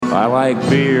I like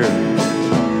beer.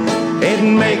 It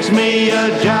makes me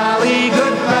a jolly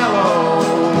good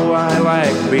fellow. I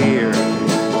like beer.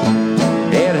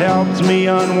 It helps me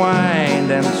unwind,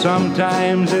 and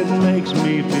sometimes it makes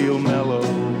me feel mellow.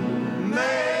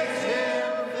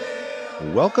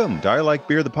 Welcome to I Like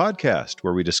Beer, the podcast,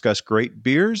 where we discuss great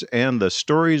beers and the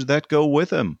stories that go with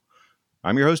them.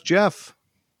 I'm your host, Jeff.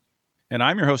 And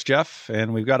I'm your host, Jeff,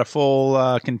 and we've got a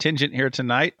full contingent here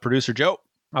tonight. Producer Joe.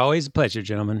 Always a pleasure,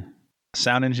 gentlemen.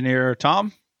 Sound engineer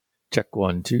Tom. Check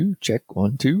 1, 2, check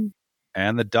 1, 2.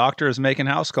 And the doctor is making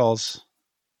house calls.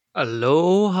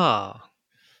 Aloha.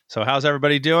 So how's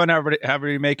everybody doing?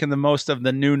 Everybody making the most of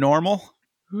the new normal?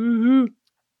 Woo-hoo.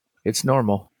 It's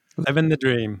normal. Living the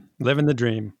dream. Living the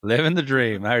dream. Living the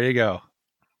dream. There you go.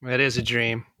 It is a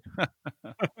dream.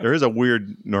 There is a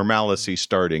weird normalcy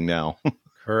starting now.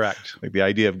 Correct. Like the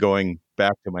idea of going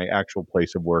back to my actual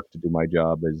place of work to do my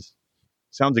job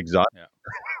sounds exotic. Yeah.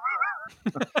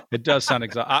 It does sound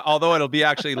exotic. Although it'll be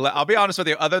actually, I'll be honest with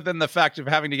you, other than the fact of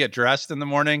having to get dressed in the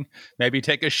morning, maybe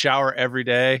take a shower every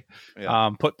day,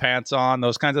 put pants on,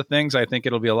 those kinds of things, I think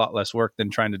it'll be a lot less work than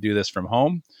trying to do this from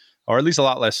home, or at least a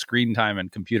lot less screen time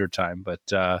and computer time. But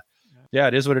yeah,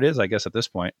 it is what it is, I guess, at this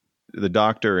point. The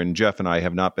doctor and Jeff and I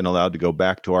have not been allowed to go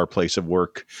back to our place of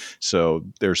work. So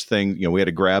there's things, we had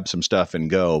to grab some stuff and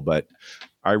go, but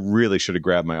I really should have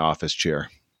grabbed my office chair.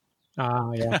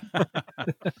 Yeah.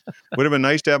 Would have been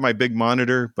nice to have my big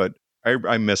monitor, but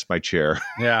I miss my chair.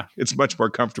 Yeah. It's much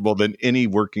more comfortable than any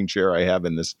working chair I have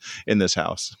in this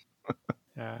house.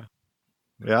 Yeah.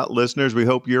 Yeah, listeners, we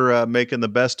hope you're making the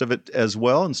best of it as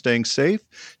well and staying safe.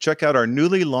 Check out our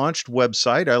newly launched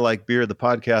website,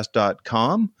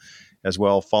 ilikebeerthepodcast.com, as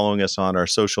well following us on our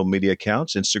social media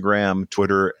accounts, Instagram,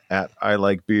 Twitter, at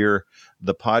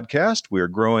ilikebeerthepodcast. We are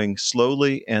growing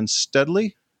slowly and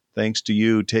steadily, thanks to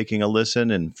you taking a listen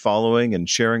and following and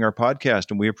sharing our podcast,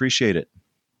 and we appreciate it.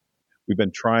 We've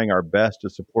been trying our best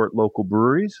to support local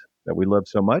breweries that we love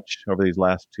so much over these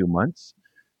last 2 months.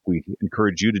 We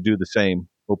encourage you to do the same.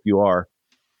 Hope you are.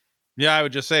 Yeah, I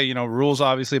would just say, rules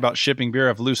obviously about shipping beer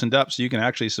have loosened up, so you can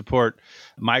actually support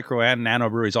micro and nano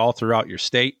breweries all throughout your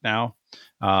state now.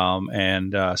 So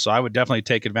I would definitely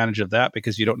take advantage of that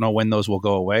because you don't know when those will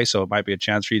go away. So it might be a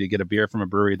chance for you to get a beer from a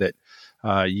brewery that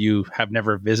you have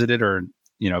never visited or,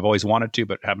 have always wanted to,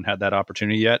 but haven't had that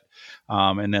opportunity yet.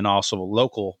 And then also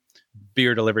local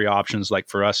beer delivery options, like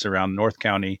for us around North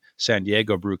County, San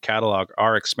Diego Brew Catalog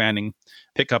are expanding.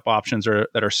 Pickup options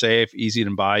that are safe, easy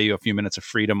to buy you. A few minutes of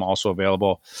freedom also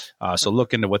available. So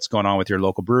look into what's going on with your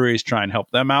local breweries. Try and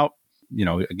help them out.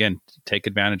 Again, take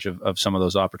advantage of some of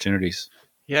those opportunities.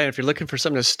 Yeah, and if you're looking for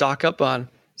something to stock up on,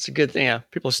 it's a good thing. Yeah,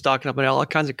 people are stocking up on all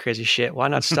kinds of crazy shit. Why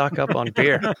not stock up on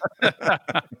beer?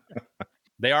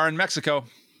 They are in Mexico.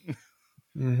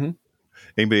 Mm-hmm.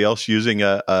 Anybody else using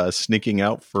sneaking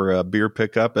out for a beer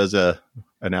pickup as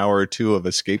an hour or two of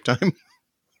escape time?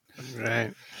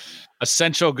 Right.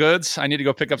 Essential goods. I need to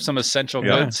go pick up some essential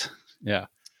goods. Yeah.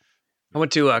 I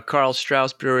went to Carl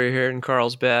Strauss Brewery here in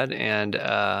Carlsbad, and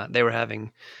they were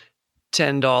having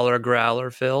 $10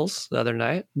 growler fills the other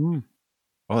night. Oh,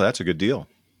 that's a good deal.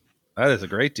 That is a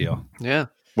great deal. Yeah.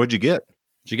 What'd you get?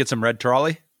 Did you get some red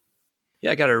trolley?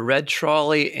 Yeah, I got a red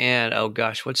trolley and, oh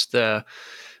gosh, what's the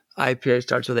IPA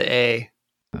starts with an A?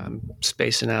 I'm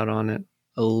spacing out on it.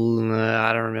 I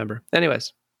don't remember.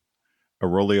 Anyways.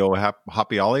 Aurelio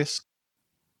Hopialis?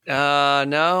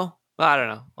 No, I don't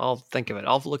know. I'll think of it.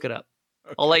 I'll look it up.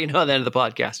 Okay. I'll let you know at the end of the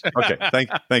podcast. Okay,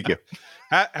 thank you.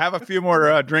 Have a few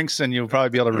more drinks and you'll probably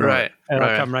be able to remember. Right. And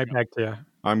I'll come right back to you.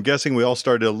 I'm guessing we all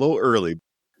started a little early.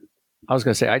 I was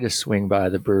going to say, I just swing by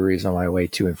the breweries on my way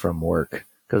to and from work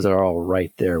because they're all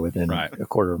right there within a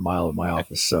quarter of a mile of my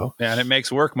office. So yeah, and it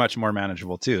makes work much more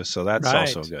manageable too. So that's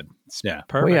also good. Yeah.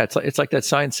 Perfect. Well, yeah, it's like that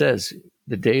sign says,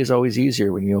 the day is always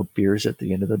easier when you know beer's at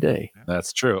the end of the day.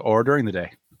 That's true. Or during the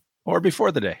day. Or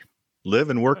before the day.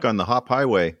 Live and work on the Hop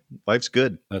Highway. Life's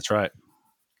good. That's right.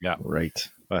 Yeah. Right.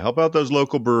 Help out those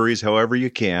local breweries however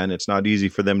you can. It's not easy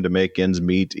for them to make ends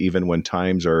meet even when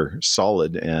times are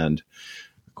solid. And,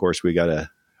 of course, we got to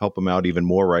help them out even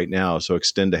more right now. So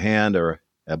extend a hand or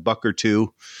a buck or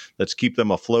two. Let's keep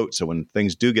them afloat so when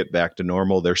things do get back to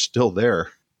normal, they're still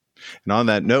there. And on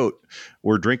that note,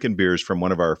 we're drinking beers from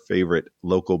one of our favorite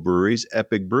local breweries,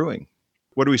 Eppig Brewing.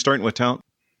 What are we starting with, Talent?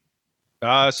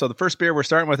 So the first beer we're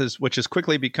starting with which has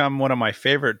quickly become one of my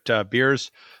favorite beers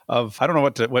of, I don't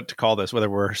know what to call this, whether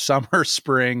we're summer,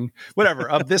 spring, whatever,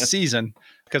 of this season,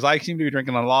 because I seem to be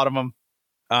drinking a lot of them.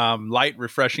 Light,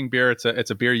 refreshing beer.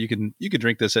 It's a beer you can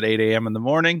drink this at 8 a.m. in the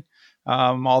morning,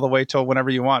 all the way till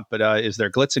whenever you want. But is there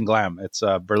Glitz and Glam? It's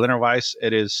Berliner Weiss.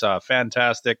 It is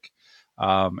fantastic.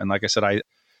 And like I said,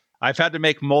 I've had to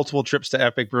make multiple trips to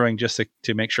Eppig Brewing just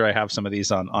to make sure I have some of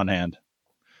these on hand.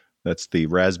 That's the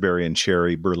raspberry and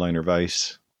cherry Berliner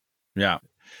Weiss. Yeah.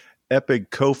 Eppig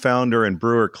co-founder and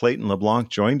brewer Clayton LeBlanc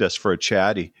joined us for a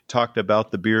chat. He talked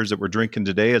about the beers that we're drinking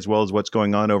today, as well as what's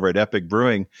going on over at Eppig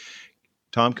Brewing.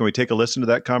 Tom, can we take a listen to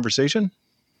that conversation?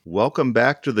 Welcome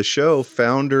back to the show,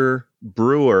 founder,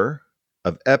 brewer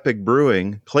of Eppig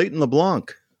Brewing, Clayton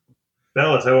LeBlanc.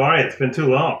 Fellas, how are you? It's been too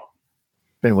long.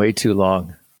 Been way too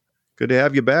long. Good to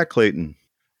have you back, Clayton.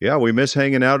 Yeah, we miss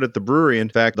hanging out at the brewery. In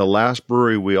fact, the last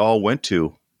brewery we all went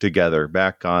to together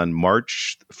back on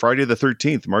Friday the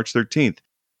 13th, March 13th.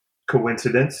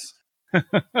 Coincidence?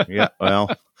 Yeah,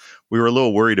 well, we were a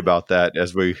little worried about that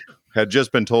as we had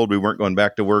just been told we weren't going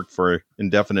back to work for an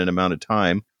indefinite amount of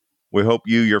time. We hope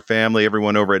you, your family,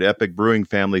 everyone over at Eppig Brewing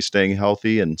family staying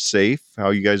healthy and safe. How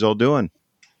are you guys all doing?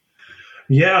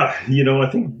 Yeah, I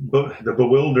think the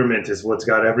bewilderment is what's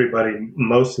got everybody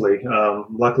mostly.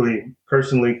 Luckily,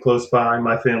 personally, close by,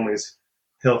 my family's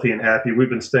healthy and happy. We've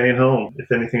been staying home.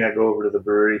 If anything, I go over to the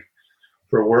brewery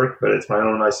for work, but it's my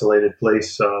own isolated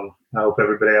place. I hope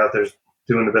everybody out there's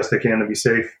doing the best they can to be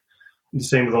safe. The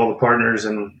same with all the partners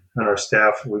and our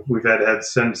staff. We've had to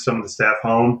send some of the staff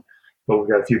home, but we've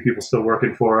got a few people still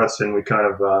working for us, and we kind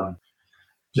of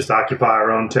just occupy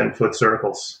our own 10-foot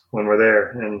circles when we're there,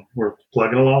 and we're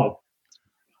plugging along.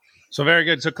 So very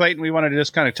good. So Clayton, we wanted to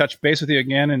just kind of touch base with you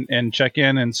again and check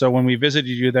in. And so when we visited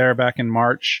you there back in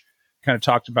March, kind of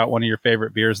talked about one of your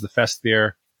favorite beers, the Fest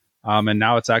beer, and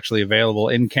now it's actually available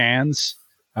in cans.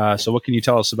 So what can you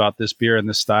tell us about this beer and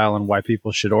this style and why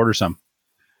people should order some?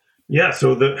 Yeah,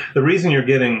 so the reason you're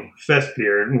getting Fest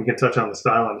beer, and we can touch on the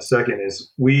style in a second,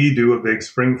 is we do a big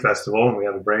spring festival, and we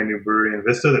have a brand new brewery in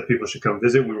Vista that people should come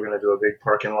visit. We were going to do a big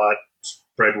parking lot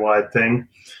spread-wide thing,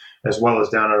 as well as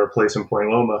down at our place in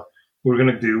Point Loma. We're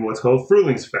going to do what's called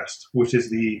Frühlingsfest, which is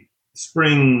the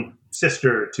spring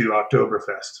sister to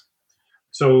Oktoberfest.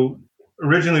 So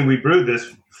originally we brewed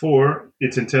this for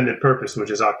its intended purpose,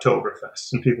 which is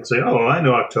Oktoberfest. And people say, oh, I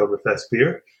know Oktoberfest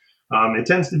beer. It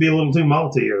tends to be a little too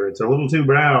malty, or it's a little too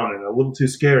brown and a little too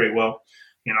scary. Well,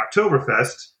 in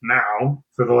Oktoberfest now,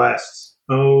 for the last,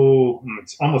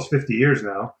 it's almost 50 years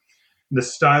now, the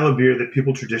style of beer that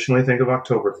people traditionally think of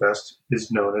Oktoberfest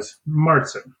is known as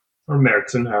Märzen, or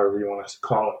Märzen, however you want to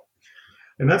call it.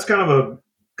 And that's kind of a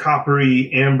coppery,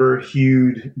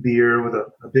 amber-hued beer with a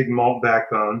big malt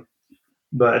backbone.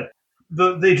 But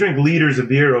they drink liters of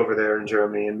beer over there in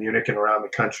Germany and Munich and around the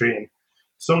country. And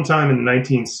sometime in the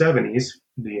 1970s,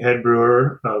 the head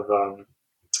brewer of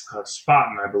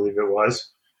Spaten, I believe it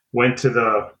was, went to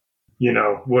the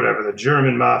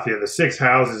German mafia, the 6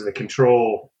 houses that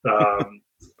control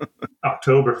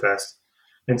Oktoberfest,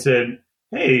 and said,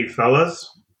 hey, fellas,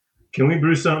 can we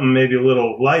brew something maybe a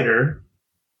little lighter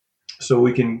so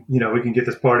we can get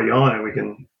this party on and we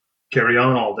can carry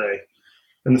on all day?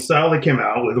 And the style they came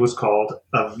out with was called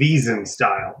a Wiesen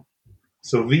style.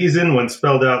 So Wiesen, when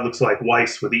spelled out, looks like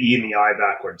Weiss with the E and the I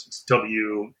backwards. It's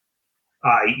W-I-E-S-S-E.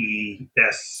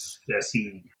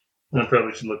 I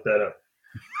probably should look that up.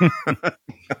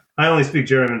 I only speak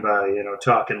German by,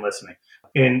 talk and listening.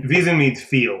 And Wiesen means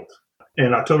field.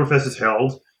 And Oktoberfest is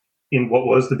held in what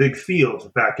was the big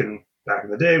field back in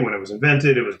the day when it was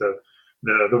invented. It was the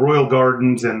royal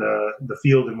gardens and the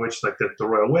field in which the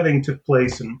royal wedding took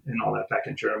place and all that back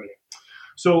in Germany.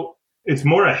 So it's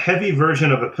more a heavy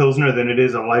version of a Pilsner than it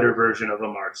is a lighter version of a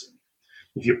Märzen.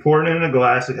 If you pour it in a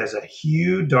glass, it has a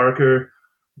hue darker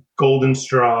golden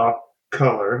straw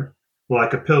color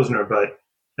like a Pilsner, but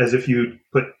as if you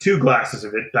put 2 glasses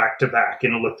of it back to back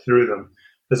and look through them,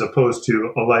 as opposed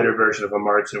to a lighter version of a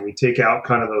Märzen. We take out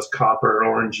kind of those copper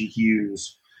orangey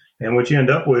hues. And what you end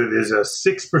up with is a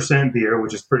 6% beer,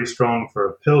 which is pretty strong for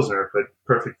a Pilsner, but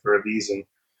perfect for a Wiesen,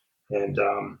 and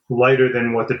lighter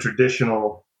than what the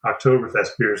traditional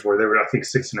Oktoberfest beers were. They were, I think,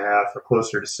 6.5 or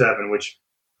closer to 7, which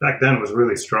back then was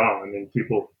really strong. I mean,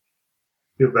 people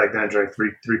back then drank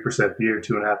 3% beer,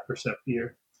 2.5%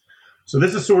 beer. So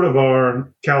this is sort of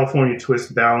our California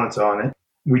twist balance on it.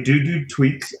 We do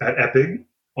tweaks at Eppig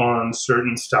on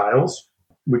certain styles.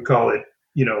 We call it,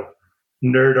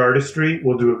 nerd artistry.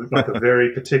 We'll do a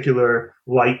very particular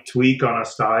light tweak on a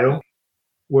style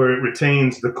where it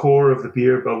retains the core of the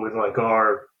beer, but with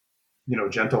our,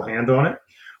 gentle hand on it.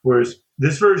 Whereas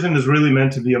this version is really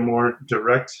meant to be a more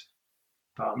direct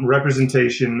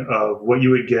representation of what you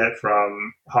would get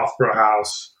from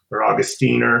Hofbrauhaus or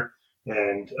Augustiner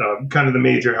and kind of the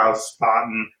major house,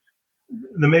 Spaten,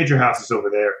 the major houses over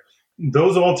there.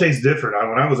 Those all taste different.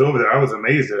 When I was over there, I was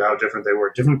amazed at how different they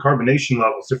were. Different carbonation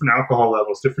levels, different alcohol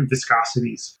levels, different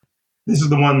viscosities. This is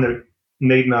the one that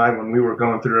Nate and I, when we were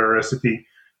going through our recipe,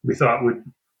 we thought would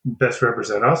best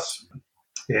represent us.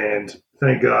 And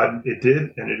thank God it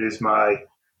did. And it is my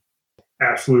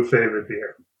absolute favorite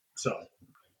beer. So,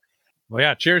 well,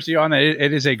 yeah, cheers to you on that.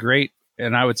 It is a great,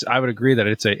 and I would agree that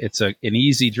it's an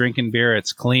easy drinking beer.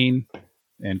 It's clean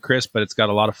and crisp, but it's got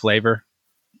a lot of flavor.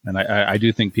 And I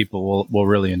do think people will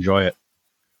really enjoy it.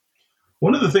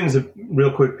 One of the things that,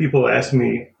 real quick, people ask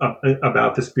me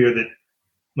about this beer, that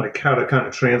like how to kind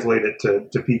of translate it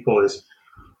to people, is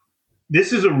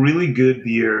this is a really good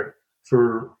beer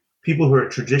for people who are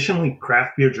traditionally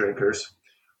craft beer drinkers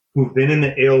who've been in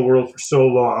the ale world for so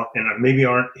long and maybe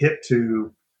aren't hip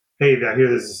to, hey, I hear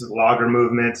this lager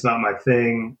movement, it's not my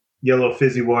thing. Yellow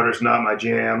fizzy water's not my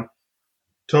jam.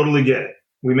 Totally get it.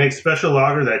 We make special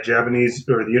lager, that Japanese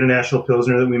or the international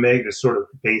Pilsner that we make is sort of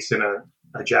based in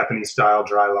a Japanese style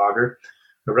dry lager.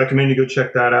 I recommend you go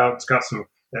check that out. It's got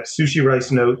that sushi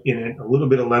rice note in it, a little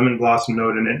bit of lemon blossom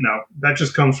note in it. Now that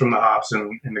just comes from the hops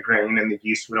and the grain and the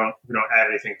yeast. We don't add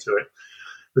anything to it.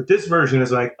 But this version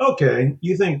is like, okay,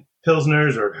 you think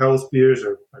Pilsners or Helles beers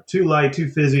are too light, too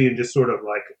fizzy, and just sort of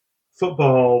like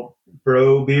football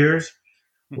bro beers.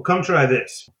 Well, come try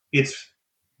this. It's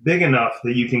big enough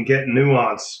that you can get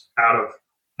nuance out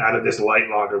of this light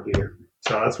lager beer.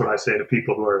 So that's what I say to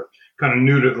people who are kind of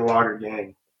new to the lager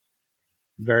game.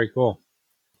 Very cool.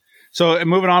 So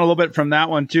moving on a little bit from that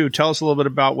one too, tell us a little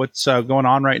bit about what's going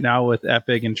on right now with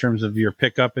Eppig in terms of your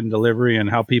pickup and delivery and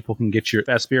how people can get your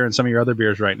best beer and some of your other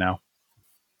beers right now.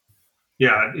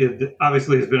 Yeah, it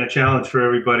obviously has been a challenge for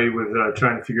everybody with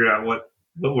trying to figure out what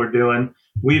we're doing.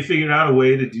 We figured out a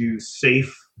way to do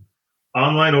safe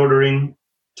online ordering,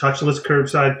 touchless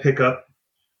curbside pickup.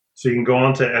 So you can go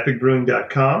on to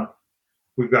eppigbrewing.com.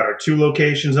 We've got our 2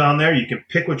 locations on there. You can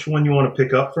pick which one you want to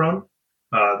pick up from.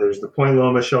 There's the Point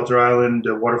Loma, Shelter Island,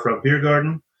 Waterfront Beer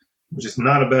Garden, which is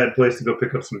not a bad place to go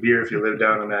pick up some beer if you live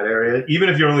down in that area. Even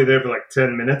if you're only there for like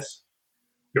 10 minutes,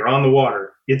 you're on the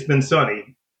water. It's been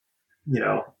sunny.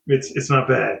 It's not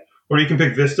bad. Or you can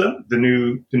pick Vista, the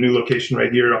new location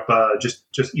right here up just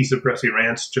east of Pressy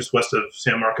Ranch, just west of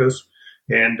San Marcos,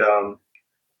 and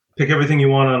pick everything you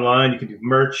want online. You can do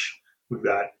merch. We've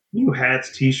got new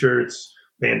hats, T-shirts,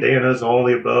 bandanas, all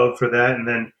the above for that. And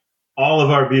then all of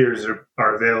our beers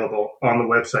are available on the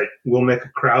website. We'll make a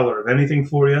crowler of anything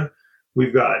for you.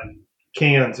 We've got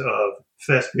cans of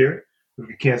Fest beer. We've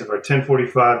got cans of our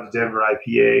 1045 Denver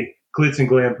IPA, Glitz and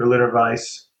Glam Berliner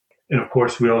Weiss. And, of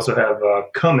course, we also have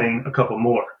coming a couple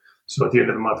more. So at the end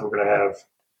of the month, we're going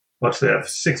to have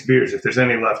 6 beers. If there's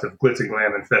any left of Glitz and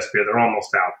Glam and Fest beer, they're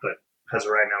almost out. But as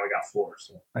of right now, we got 4.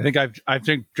 So I think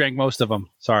I've drank most of them.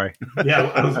 Sorry. Yeah,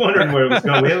 I was wondering where it was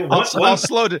going.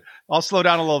 I'll slow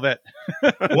down a little bit.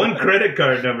 One credit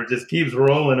card number just keeps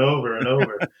rolling over and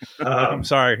over. I'm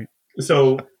sorry.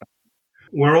 So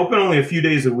we're open only a few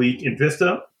days a week in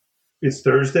Vista. It's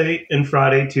Thursday and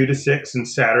Friday, 2 to 6, and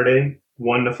Saturday,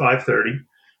 1 to 5:30.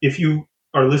 If you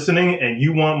are listening and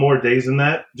you want more days than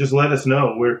that, just let us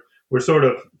know. We're sort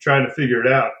of trying to figure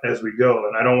it out as we go,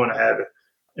 and I don't want to have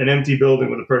an empty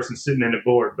building with a person sitting in a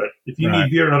board. But if you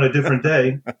need beer on a different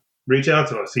day, reach out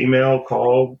to us, email,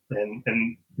 call,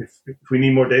 and if we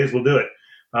need more days, we'll do it.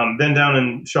 Then down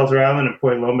in Shelter Island and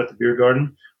Point Loma at the Beer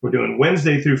Garden, we're doing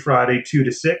Wednesday through Friday, 2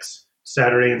 to 6,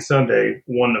 Saturday and Sunday,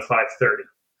 1 to 5:30.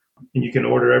 And you can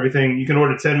order everything. You can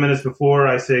order 10 minutes before.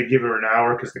 I say give her an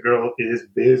hour because the girl is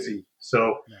busy.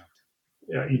 So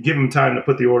you give them time to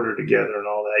put the order together and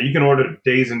all that. You can order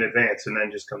days in advance and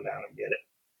then just come down and get it.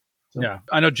 So. Yeah,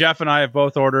 I know Jeff and I have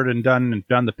both ordered and done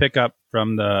the pickup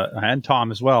and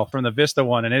Tom as well from the Vista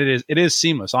one, and it is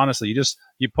seamless. Honestly,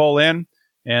 you pull in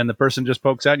and the person just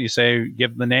pokes out and you say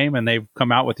give the name and they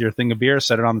come out with your thing of beer,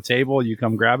 set it on the table, you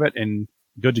come grab it and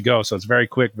good to go. So it's very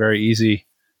quick, very easy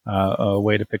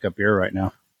way to pick up beer right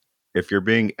now. If you're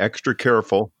being extra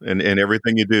careful in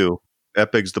everything you do,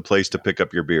 Eppig's the place to pick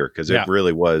up your beer because it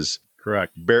really was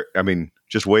correct.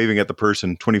 Just waving at the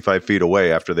person 25 feet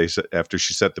away after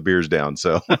she set the beers down.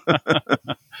 So,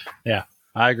 yeah,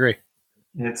 I agree.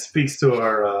 It speaks to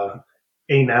our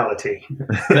anality.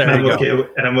 There I'm you go.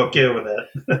 And I'm okay with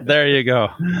that. There you go.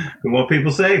 We want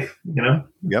people safe,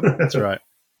 Yep, that's right.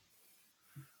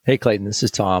 Hey, Clayton, this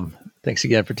is Tom. Thanks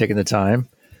again for taking the time.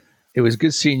 It was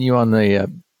good seeing you on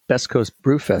the Best Coast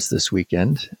Brew Fest this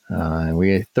weekend. And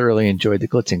we thoroughly enjoyed the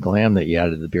Glitz and Glam that you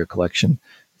added to the beer collection.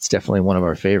 It's definitely one of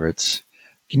our favorites.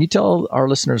 Can you tell our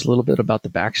listeners a little bit about the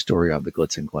backstory of the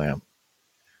Glitz and Glam?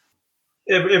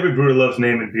 Every brewer loves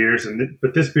naming beers,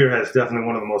 but this beer has definitely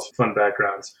one of the most fun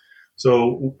backgrounds.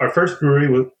 So our first brewery,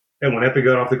 when Eppig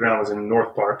got off the ground, was in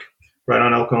North Park, right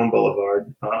on El Cajon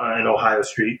Boulevard and Ohio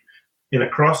Street. And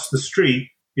across the street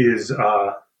is,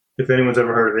 if anyone's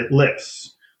ever heard of it,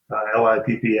 Lips,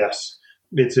 Lipps.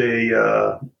 It's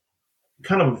a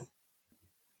kind of,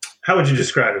 how would you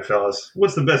describe it, fellas?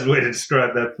 What's the best way to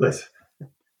describe that place?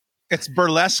 It's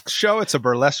burlesque show. It's a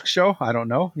burlesque show. I don't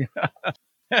know.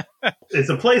 It's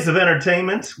a place of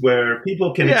entertainment where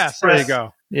people can Yes, there express. you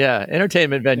go. Yeah,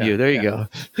 entertainment venue. Yeah, There you go.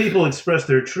 People express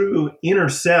their true inner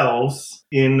selves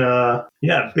in,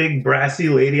 big brassy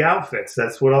lady outfits.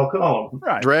 That's what I'll call them.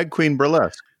 Right. Drag queen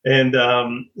burlesque. And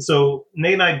so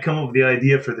Nate and I had come up with the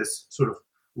idea for this sort of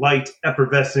light,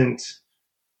 effervescent,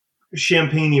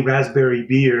 champagne-y raspberry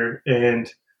beer.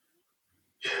 And,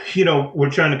 we're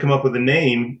trying to come up with a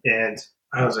name. And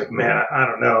I was like, man, I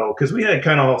don't know. Because we had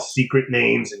kind of all secret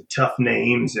names and tough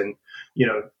names. And,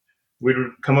 we'd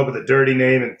come up with a dirty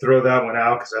name and throw that one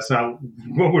out because that's not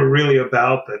what we're really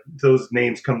about. But those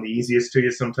names come the easiest to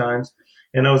you sometimes.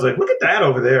 And I was like, look at that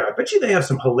over there. I bet you they have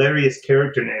some hilarious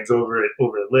character names over at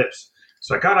Lips.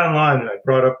 So I got online and I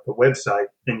brought up the website,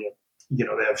 and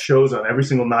they have shows on every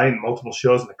single night and multiple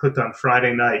shows. And I clicked on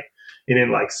Friday night, and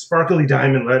in like sparkly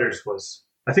diamond letters was,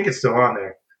 I think it's still on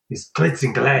there, is Glitz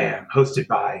and Glam, hosted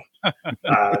by,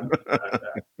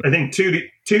 I think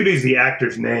Tootie's the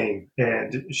actor's name.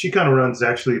 And she kind of runs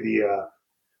actually the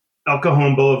El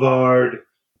Cajon Boulevard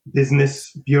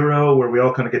Business Bureau, where we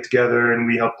all kind of get together and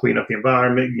we help clean up the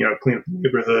environment, clean up the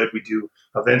neighborhood. We do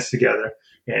events together.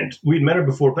 And we'd met her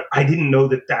before, but I didn't know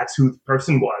that that's who the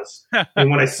person was.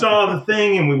 And when I saw the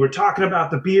thing and we were talking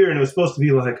about the beer and it was supposed to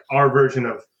be like our version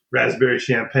of raspberry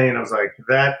champagne, I was like,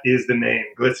 that is the name,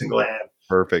 Glitz and Glam.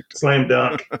 Perfect. Slam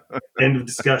dunk. End of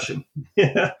discussion.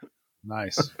 Yeah.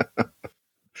 Nice.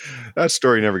 That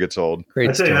story never gets old. Great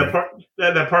I tell you, story.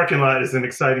 that parking lot is an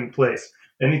exciting place.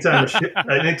 Anytime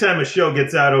a show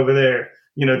gets out over there,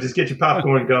 just get your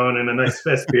popcorn going and a nice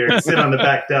fest beer and sit on the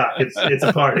back dock. It's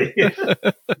a party.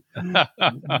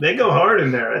 They go hard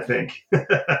in there, I think.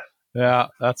 Yeah,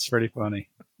 that's pretty funny.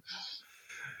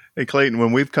 Hey, Clayton,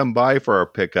 when we've come by for our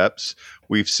pickups,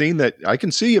 we've seen that I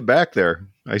can see you back there.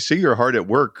 I see you're hard at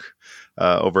work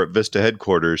over at Vista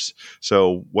headquarters.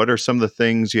 So what are some of the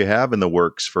things you have in the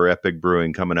works for Eppig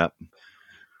Brewing coming up?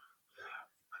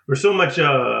 There's so much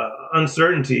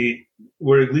uncertainty.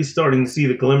 We're at least starting to see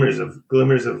the glimmers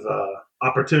of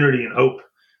opportunity and hope.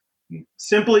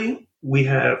 Simply, we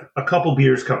have a couple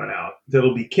beers coming out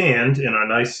that'll be canned in our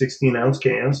nice 16-ounce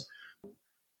cans,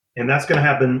 and that's going to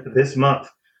happen this month.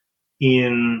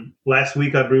 Last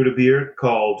week, I brewed a beer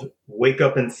called Wake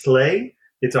Up and Slay.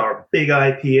 It's our big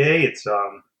IPA. It's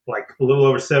like a little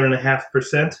over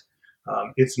 7.5%.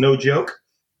 It's no joke.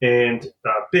 And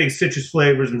big citrus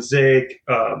flavors, Mosaic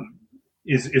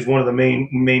is one of the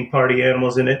main party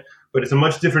animals in it. But it's a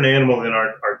much different animal than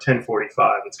our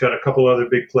 1045. It's got a couple other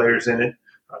big players in it,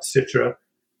 Citra.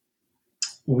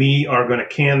 We are going to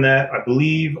can that, I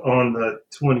believe, on the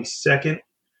 22nd,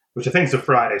 which I think is a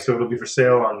Friday. So it'll be for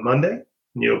sale on Monday.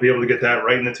 And you'll be able to get that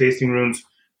right in the tasting rooms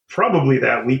probably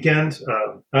that weekend.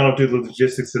 I don't do the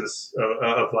logistics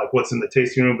of like what's in the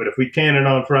tasting room, but if we can it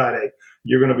on Friday,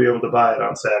 you're going to be able to buy it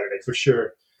on Saturday for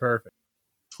sure. Perfect.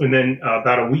 And then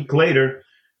about a week later,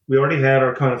 we already had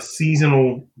our kind of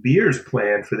seasonal beers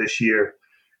planned for this year.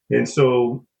 And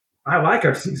so I like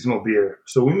our seasonal beer.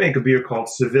 So we make a beer called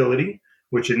Civility,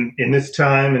 which in this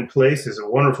time and place is a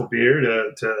wonderful beer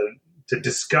to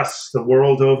discuss the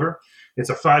world over. It's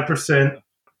a 5%.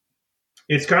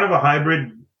 It's kind of a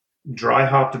hybrid dry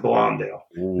hopped blonde ale.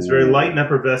 It's very light and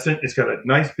effervescent. It's got a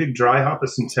nice big dry hop of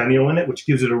Centennial in it, which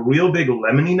gives it a real big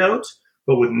lemony note,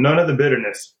 but with none of the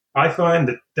bitterness. I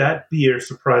find that beer,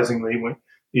 surprisingly,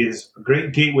 is a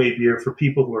great gateway beer for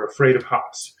people who are afraid of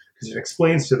hops, because it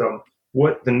explains to them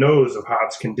what the nose of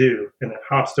hops can do, and that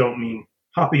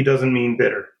hoppy doesn't mean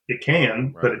bitter. It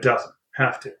can, right, but it doesn't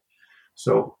have to.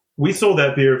 So we sold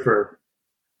that beer for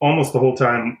almost the whole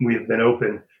time we have been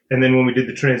open. And then when we did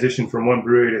the transition from one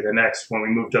brewery to the next, when we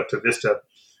moved up to Vista,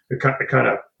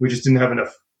 we just didn't have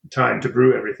enough time to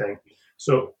brew everything.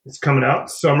 So it's coming out.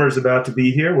 Summer's about to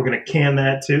be here. We're going to can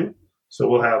that too. So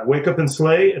we'll have Wake Up and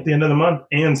Slay at the end of the month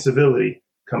and Civility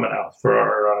coming out for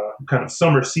our kind of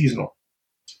summer seasonal.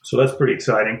 So that's pretty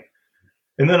exciting.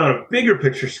 And then on a bigger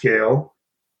picture scale,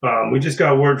 we just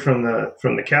got word from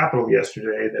the Capitol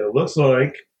yesterday that it looks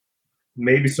like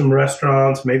maybe some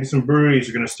restaurants, maybe some breweries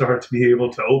are going to start to be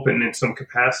able to open in some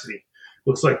capacity.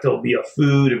 Looks like there'll be a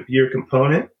food and beer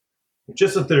component.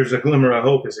 Just that there's a glimmer of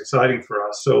hope is exciting for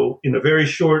us. So in the very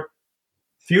short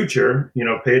future,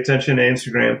 pay attention to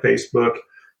Instagram, Facebook.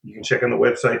 You can check on the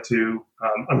website too.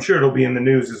 I'm sure it'll be in the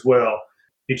news as well.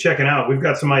 Be checking out. We've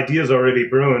got some ideas already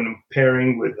brewing,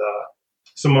 pairing with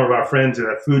some of our friends that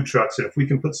have food trucks. And if we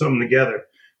can put something together,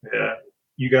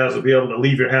 you guys will be able to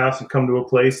leave your house and come to a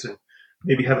place and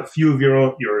maybe have a few of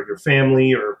your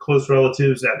family or close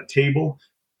relatives at a table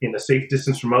in a safe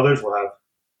distance from others. We'll have,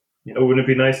 wouldn't it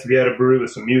be nice to be at a brewery with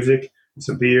some music and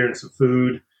some beer and some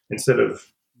food instead of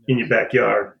in your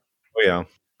backyard? Oh, yeah.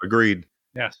 Agreed.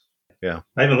 Yes. Yeah.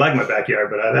 I even like my backyard,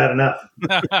 but I've had enough.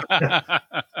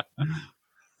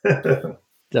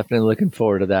 Definitely looking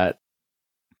forward to that.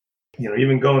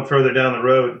 Even going further down the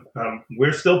road,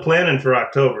 we're still planning for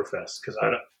Oktoberfest because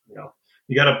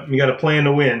you got to plan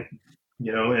to win,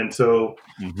 and so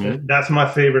that's my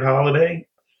favorite holiday.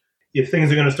 If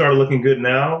things are going to start looking good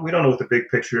now, we don't know what the big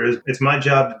picture is. It's my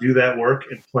job to do that work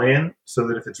and plan so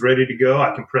that if it's ready to go,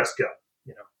 I can press go.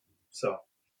 So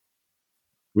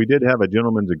we did have a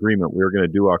gentleman's agreement. We were going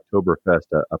to do Oktoberfest,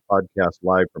 a podcast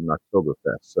live from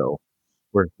Oktoberfest. So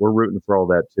we're rooting for all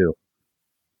that too.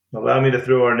 Allow me to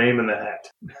throw our name in the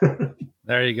hat.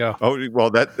 There you go. Oh, well,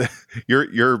 that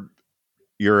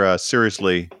you're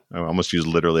seriously, I almost use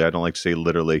literally. I don't like to say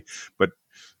literally, but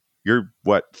you're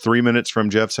 3 minutes from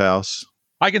Jeff's house?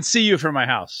 I can see you from my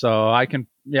house, so I can,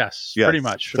 yes. Pretty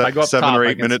much. If I go up 7 top, or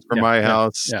 8 minutes from my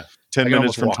house, yeah. 10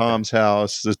 minutes from Tom's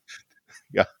house.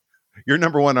 Yeah. You're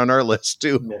number one on our list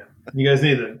too. Yeah. You guys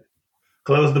need to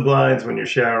close the blinds when you're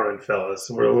showering, fellas.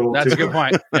 We're a little That's a good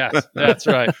point. Yes, that's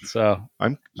right. So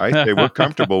I say we're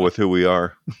comfortable with who we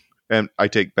are. And I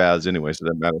take baths anyway, so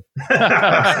that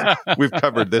matter. We've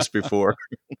covered this before.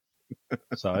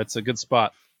 So it's a good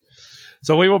spot.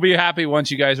 So we will be happy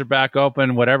once you guys are back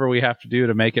open, whatever we have to do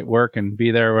to make it work and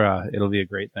be there. It'll be a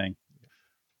great thing.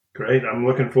 Great. I'm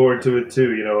looking forward to it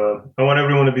too. I want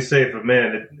everyone to be safe, but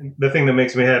man, the thing that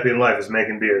makes me happy in life is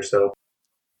making beer. So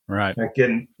right.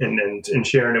 Getting and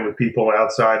sharing it with people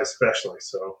outside, especially.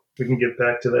 So we can get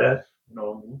back to that.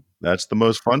 That's the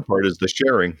most fun part, is the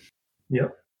sharing.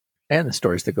 Yep. And the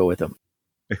stories that go with them.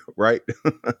 Right.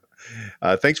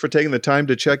 Thanks for taking the time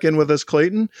to check in with us,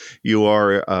 Clayton. You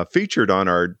are featured on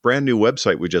our brand new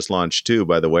website we just launched too,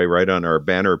 by the way, right on our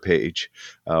banner page.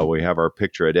 We have our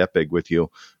picture at Eppig with you.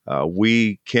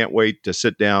 We can't wait to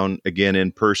sit down again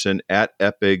in person at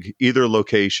Eppig, either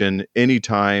location,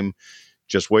 anytime.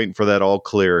 Just waiting for that all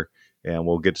clear, and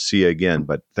we'll get to see you again.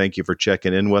 But thank you for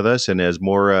checking in with us. And as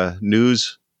more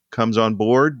news comes on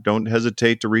board, don't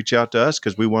hesitate to reach out to us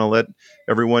because we want to let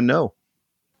everyone know.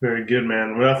 Very good,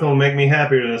 man. Nothing will make me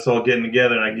happier than us all getting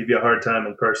together, and I give you a hard time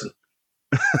in person.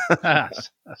 That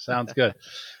sounds good.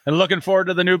 And looking forward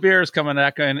to the new beers coming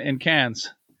back in cans.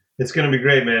 It's going to be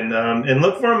great, man. And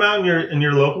look for them out in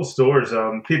your local stores.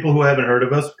 People who haven't heard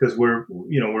of us, because we're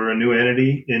a new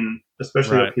entity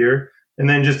especially up here. And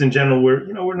then just in general,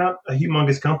 we're not a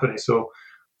humongous company. So,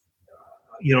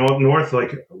 up north,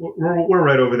 like we're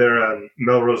right over there on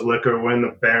Melrose Liquor. We're in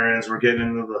the Barrens. We're getting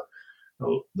into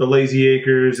the Lazy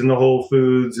Acres and the Whole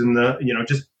Foods, and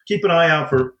just keep an eye out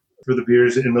for the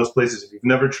beers in those places. If you've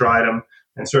never tried them,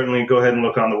 and certainly go ahead and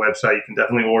look on the website. You can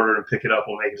definitely order and pick it up.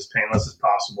 We'll make it as painless as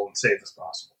possible and safe as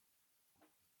possible.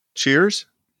 Cheers.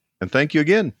 And thank you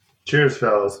again. Cheers,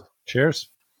 fellas. Cheers.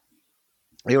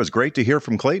 It was great to hear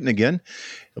from Clayton again.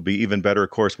 It'll be even better, of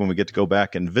course, when we get to go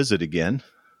back and visit again.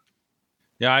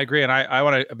 Yeah, I agree. And I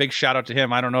want a big shout out to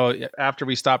him. I don't know, after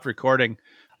we stopped recording,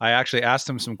 I actually asked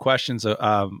him some questions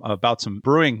about some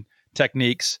brewing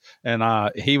techniques, and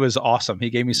he was awesome.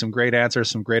 He gave me some great answers,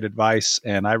 some great advice,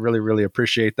 and I really, really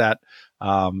appreciate that.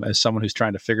 As someone who's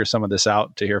trying to figure some of this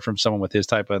out, to hear from someone with his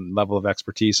type of level of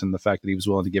expertise, and the fact that he was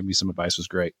willing to give me some advice was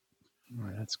great. Oh,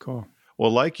 that's cool.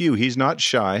 Well, like you, he's not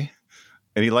shy,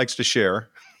 and he likes to share.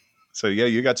 So, yeah,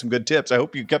 you got some good tips. I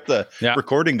hope you kept the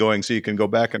recording going so you can go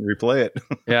back and replay it.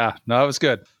 Yeah, no, it was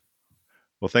good.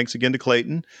 Well, thanks again to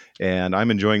Clayton, and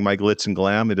I'm enjoying my Glitz and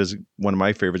Glam. It is one of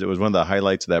my favorites. It was one of the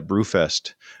highlights of that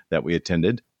Brewfest that we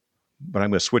attended. But I'm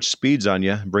going to switch speeds on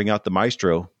you and bring out the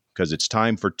maestro, because it's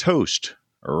time for Toast,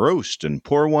 Roast, and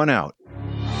Pour One Out.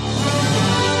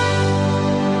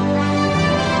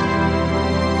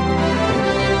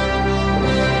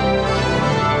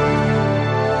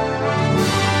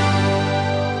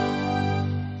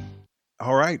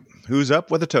 All right, who's up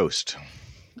with a toast?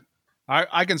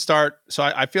 I can start. So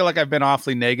I feel like I've been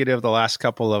awfully negative the last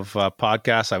couple of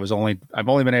podcasts. I've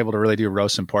only been able to really do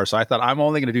roast and pour. So I thought I'm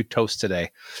only going to do toast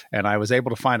today, and I was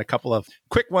able to find a couple of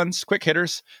quick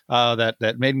hitters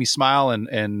that made me smile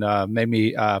and made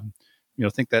me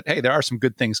think that, hey, there are some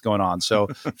good things going on. So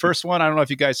first one, I don't know if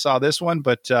you guys saw this one,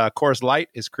 but Coors Light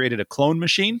has created a clone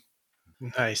machine.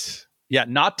 Nice. Yeah,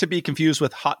 not to be confused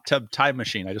with hot tub time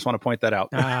machine. I just want to point that out.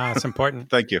 It's important.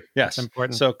 Thank you. Yes, it's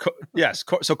important. So,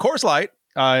 so Coors Light,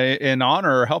 in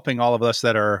honor of helping all of us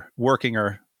that are working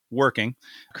or working,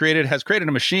 has created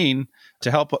a machine to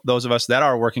help those of us that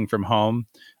are working from home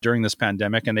during this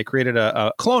pandemic. And they created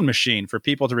a clone machine for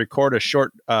people to record a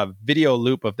short video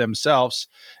loop of themselves,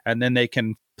 and then they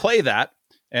can play that.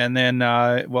 And then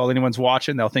while anyone's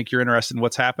watching, they'll think you're interested in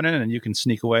what's happening, and you can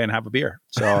sneak away and have a beer.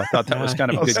 So I thought that was kind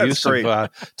of a good use of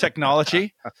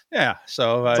technology. Yeah.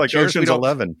 So it's like Ocean's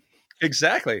 11.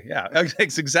 Exactly. Yeah.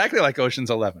 It's exactly like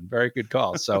Ocean's 11. Very good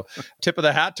call. So tip of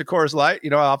the hat to Coors Light.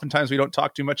 Oftentimes we don't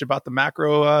talk too much about the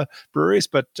macro breweries,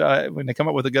 but when they come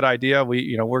up with a good idea,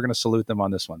 we're going to salute them on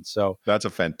this one. So that's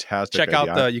a fantastic check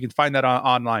idea. out you can find that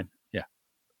online. Yeah.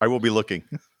 I will be looking.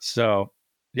 So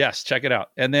yes, check it out.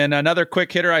 And then another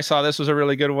quick hitter I saw, this was a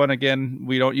really good one. Again,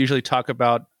 we don't usually talk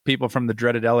about people from the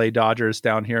dreaded LA Dodgers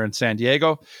down here in San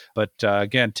Diego, but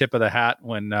again, tip of the hat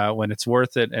when it's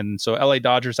worth it. And so LA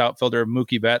Dodgers outfielder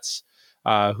Mookie Betts,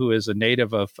 who is a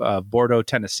native of Bordeaux,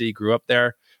 Tennessee, grew up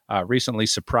there, recently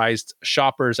surprised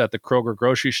shoppers at the Kroger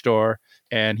grocery store,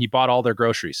 and he bought all their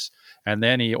groceries. And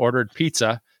then he ordered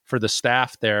pizza for the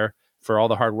staff there for all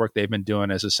the hard work they've been doing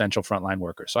as essential frontline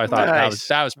workers. So I thought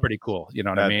that was pretty cool. You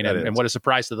know what I mean? And what a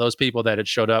surprise to those people that it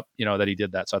showed up, that he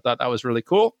did that. So I thought that was really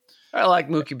cool. I like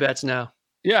Mookie Betts now.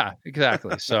 Yeah,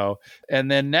 exactly. So, and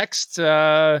then next,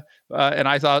 and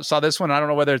I saw this one. I don't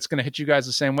know whether it's going to hit you guys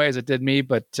the same way as it did me,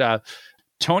 but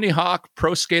Tony Hawk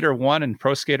Pro Skater 1 and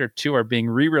Pro Skater 2 are being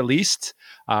re-released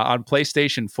on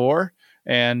PlayStation 4.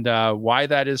 And why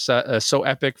that is so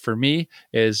epic for me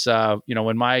is,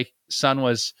 when my son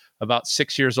was about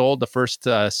 6 years old, the first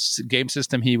game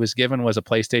system he was given was a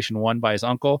PlayStation 1 by his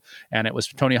uncle, and it was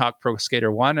Tony Hawk Pro Skater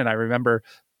 1. And I remember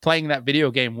playing that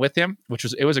video game with him,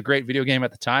 it was a great video game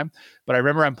at the time. But I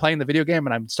remember I'm playing the video game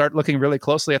and I start looking really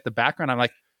closely at the background. I'm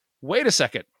like, wait a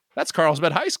second. That's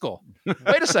Carlsbad High School.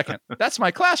 Wait a second. That's my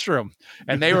classroom.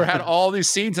 And they had all these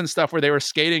scenes and stuff where they were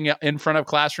skating in front of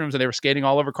classrooms, and they were skating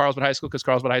all over Carlsbad High School because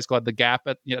Carlsbad High School had the gap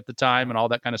at the time and all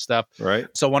that kind of stuff. Right.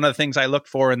 So one of the things I looked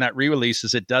for in that re-release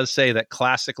is it does say that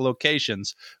classic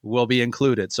locations will be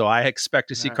included. So I expect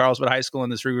to see Carlsbad High School in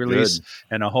this re-release. Good.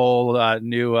 And a whole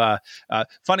new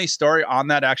funny story on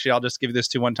that. Actually, I'll just give you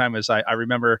this one time. Is I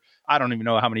remember, I don't even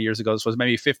know how many years ago this was,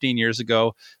 maybe 15 years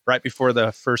ago, right before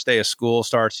the first day of school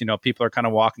starts. People are kind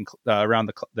of walking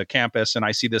around the campus, and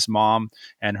I see this mom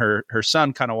and her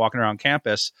son kind of walking around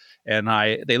campus, and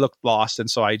they looked lost. And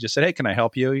so I just said, hey, can I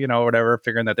help you? Whatever,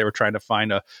 figuring that they were trying to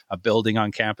find a building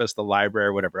on campus, the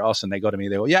library, whatever else. And they go to me,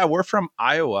 they go, yeah, we're from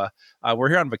Iowa. We're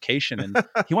here on vacation, and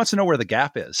he wants to know where the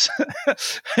Gap is.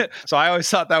 So I always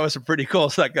thought that was pretty cool.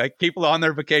 It's like people on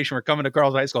their vacation were coming to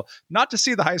Carlsbad High School, not to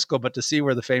see the high school, but to see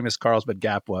where the famous Carlsbad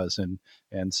Gap was.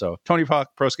 And so Tony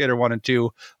Hawk Pro Skater 1 and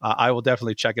 2, I will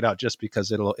definitely check it out just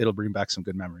because it'll bring back some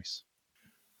good memories.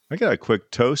 I got a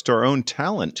quick toast to our own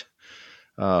talent,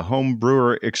 home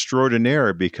brewer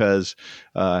extraordinaire, because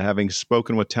having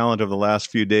spoken with talent over the last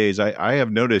few days, I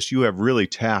have noticed you have really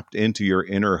tapped into your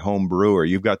inner home brewer.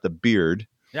 You've got the beard.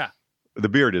 Yeah. The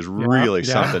beard is really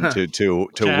something to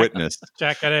witness.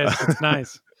 Jack, it is. It's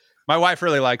nice. My wife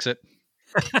really likes it.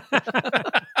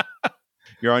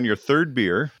 You're on your third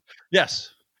beer. Yes.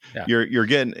 Yeah. You're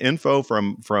getting info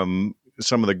from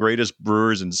some of the greatest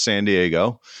brewers in San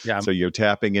Diego. Yeah. So you're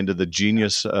tapping into the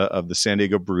genius of the San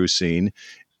Diego brew scene.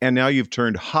 And now you've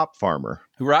turned hop farmer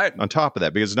right on top of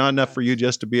that, because it's not enough for you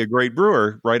just to be a great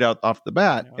brewer right out off the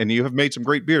bat. Yeah. And you have made some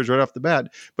great beers right off the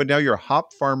bat, but now you're a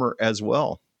hop farmer as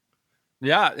well.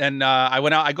 Yeah. And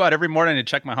I go out every morning and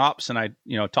check my hops, and I,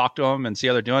 talk to them and see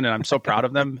how they're doing. And I'm so proud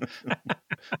of them.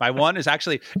 My one is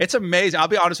it's amazing. I'll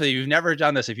be honest with you. You've never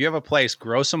done this. If you have a place,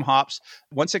 grow some hops.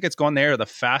 Once it gets going, they're the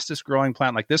fastest growing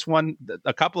plant. Like this one,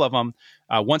 a couple of them,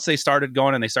 once they started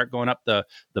going and they start going up the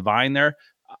vine there,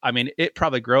 I mean, it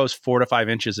probably grows 4 to 5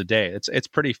 inches a day. It's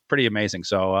pretty amazing.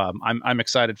 So I'm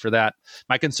excited for that.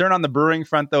 My concern on the brewing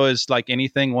front, though, is like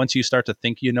anything. Once you start to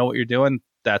think you know what you're doing,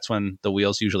 that's when the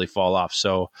wheels usually fall off.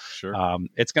 So sure.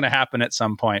 It's going to happen at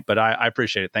some point. But I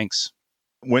appreciate it. Thanks.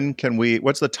 When can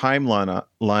what's the timeline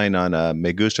on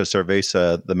Me Gusta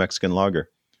Cerveza, the Mexican lager?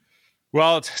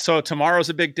 Well, so tomorrow's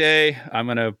a big day. I'm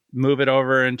going to move it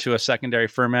over into a secondary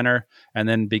fermenter and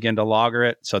then begin to lager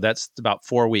it. So that's about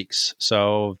 4 weeks.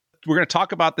 So we're going to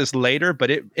talk about this later, but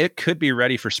it could be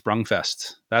ready for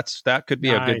Sprungfest. That could be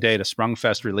a good day to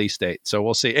Sprungfest release date. So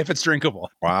we'll see if it's drinkable.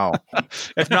 Wow.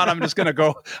 If not, I'm just going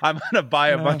to buy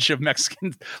a bunch of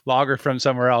Mexican lager from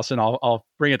somewhere else, and I'll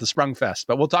bring it to Sprungfest.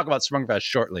 But we'll talk about Sprungfest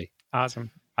shortly.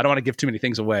 Awesome. I don't want to give too many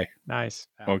things away. Nice.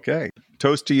 Okay.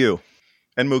 Toast to you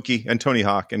and Mookie and Tony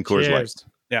Hawk and Coors Light.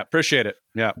 Yeah. Appreciate it.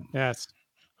 Yeah. Yes.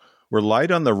 We're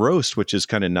light on the roast, which is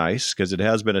kind of nice because it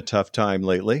has been a tough time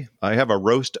lately. I have a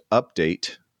roast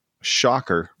update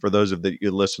shocker for those of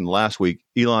you listened last week,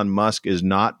 Elon Musk is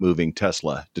not moving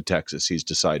Tesla to Texas. He's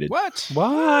decided.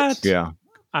 What? Yeah.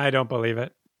 I don't believe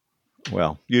it.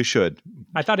 Well, you should.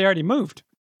 I thought he already moved.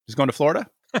 He's going to Florida?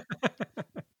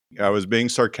 I was being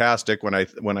sarcastic when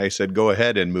I said go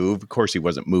ahead and move. Of course, he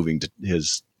wasn't moving to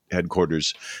his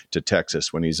headquarters to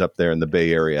Texas when he's up there in the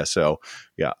Bay Area. So,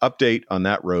 yeah, update on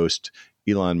that roast.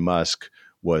 Elon Musk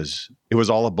was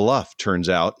all a bluff, turns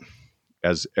out,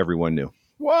 as everyone knew.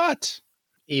 What?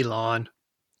 Elon.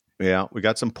 Yeah, we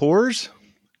got some pours.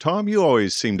 Tom, you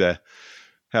always seem to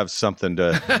have something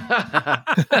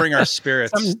to Bring our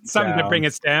spirits Something to down. bring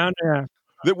us down. Yeah.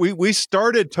 that we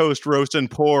started Toast, Roast, and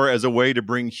Pour as a way to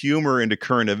bring humor into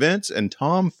current events, and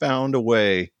Tom found a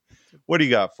way. What do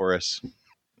you got for us?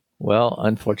 Well,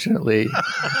 unfortunately,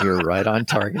 you're right on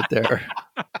target there.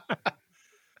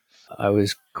 I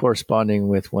was corresponding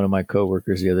with one of my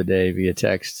coworkers the other day via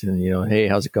text, and hey,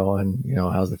 how's it going?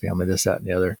 How's the family? This, that, and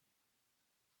the other.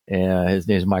 And his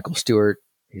name is Michael Stewart.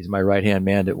 He's my right-hand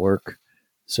man at work.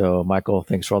 So, Michael,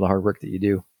 thanks for all the hard work that you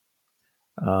do.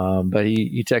 But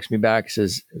he texted me back.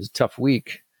 Says it was a tough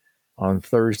week. On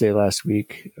Thursday last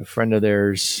week, a friend of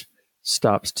theirs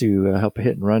stops to help a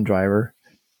hit-and-run driver,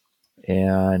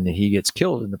 and he gets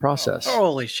killed in the process.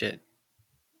 Holy shit.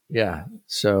 Yeah.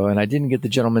 So, and I didn't get the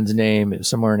gentleman's name. It was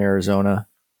somewhere in Arizona.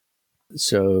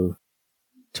 So,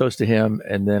 toast to him.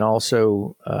 And then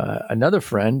also another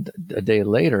friend, a day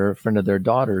later, a friend of their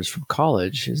daughter's from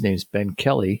college. His name's Ben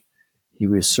Kelly. He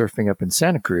was surfing up in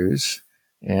Santa Cruz,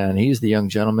 and he's the young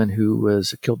gentleman who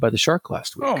was killed by the shark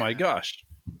last week. Oh, my gosh.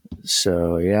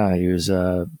 So, yeah, he was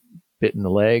bit in the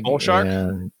leg. Bull shark?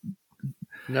 And,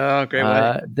 No, great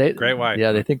white. Great white.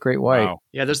 Yeah, they think great white. Wow.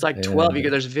 Yeah, there's like 12.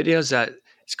 There's videos that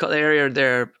it's called the area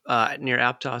there near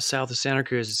Aptos, south of Santa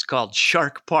Cruz. It's called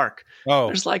Shark Park. Oh,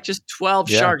 There's like just 12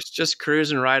 Yeah. sharks just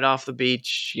cruising right off the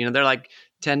beach. They're like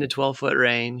 10 to 12 foot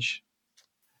range.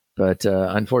 But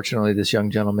unfortunately, this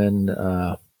young gentleman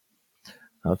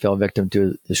fell victim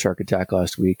to the shark attack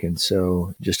last week, and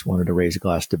so just wanted to raise a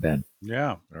glass to Ben.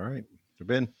 yeah. All right,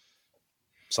 Ben.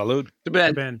 Salud. The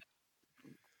Ben Ben.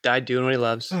 died doing what he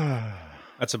loves.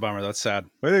 That's a bummer. That's sad.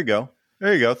 There you go.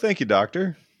 There you go. Thank you,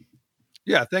 Doctor.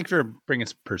 Yeah, thanks for bringing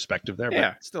some perspective there.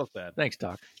 Yeah. But it's still sad. Thanks,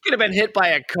 Doc. He could have been hit by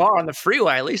a car on the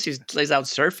freeway. At least he's out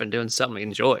surfing, doing something he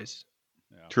enjoys.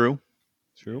 True.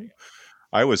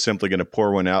 I was simply going to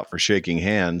pour one out for shaking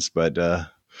hands, but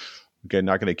okay,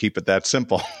 not going to keep it that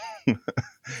simple.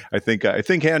 I think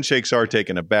handshakes are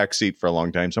taking a back seat for a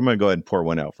long time, so I'm going to go ahead and pour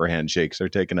one out for handshakes. They're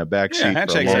taking a back seat for a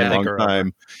handshakes, I think, long are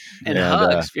time. And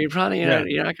hugs. You're probably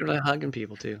you're not going to hugging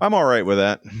people too. I'm all right with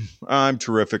that. I'm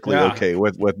terrifically okay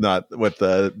with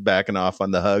the backing off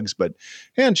on the hugs, but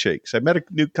handshakes. I met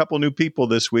a couple new people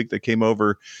this week that came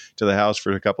over to the house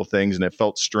for a couple things, and it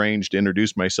felt strange to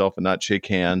introduce myself and not shake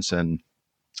hands.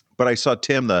 But I saw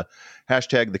Tim, the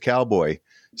hashtag the cowboy,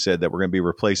 said that we're going to be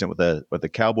replacing it with a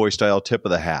cowboy style tip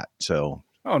of the hat. So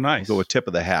Oh, nice. we'll go with tip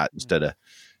of the hat instead of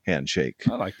handshake.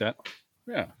 I like that.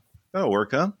 Yeah. That'll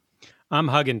work, huh? I'm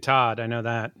hugging Todd. I know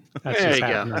that. That's There just you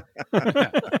go.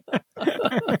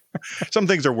 happening. Some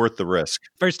things are worth the risk.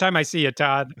 First time I see you,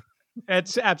 Todd.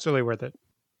 It's absolutely worth it.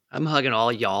 I'm hugging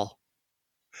all y'all.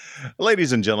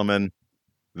 Ladies and gentlemen,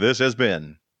 this has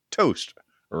been Toast,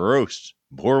 Roast,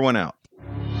 Pour One Out.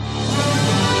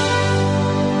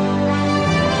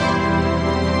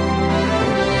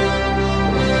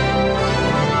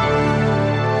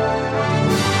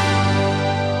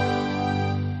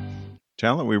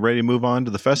 Talent, we ready to move on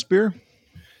to the fest beer?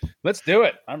 Let's do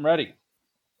it. I'm ready.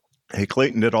 Hey,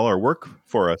 Clayton did all our work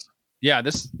for us. Yeah,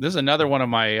 this is another one of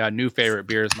my new favorite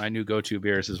beers, my new go-to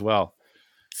beers as well.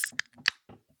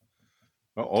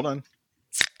 Oh, hold on.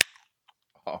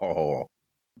 Oh,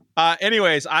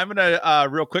 Anyways, I'm gonna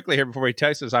real quickly here before we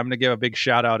text this, I'm gonna give a big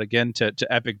shout out again to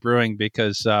Eppig Brewing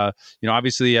because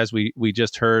obviously as we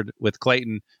just heard with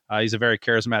Clayton, he's a very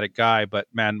charismatic guy, but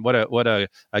man, what a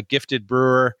gifted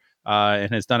brewer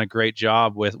and has done a great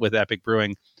job with Eppig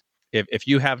Brewing. If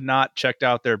you have not checked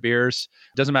out their beers,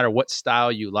 it doesn't matter what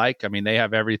style you like. I mean, they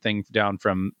have everything down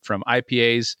from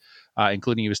IPAs,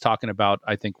 including he was talking about,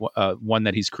 I think, one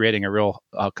that he's creating, a real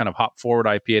kind of hop forward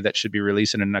IPA that should be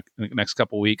releasing in the next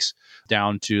couple of weeks,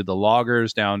 down to the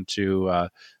lagers, down to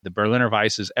the Berliner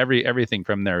Weisses. Everything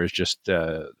from there is just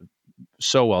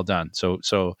so well done.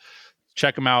 So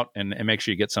check them out and make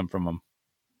sure you get some from them.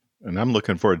 and I'm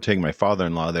looking forward to taking my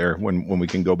father-in-law there when we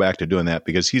can go back to doing that,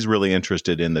 because he's really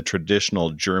interested in the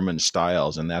traditional German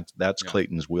styles, and that's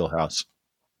Clayton's wheelhouse.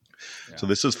 Yeah. So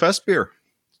this is Fest beer.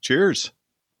 Cheers.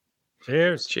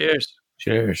 Cheers. Cheers.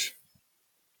 Cheers.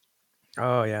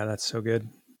 Oh, yeah, that's so good.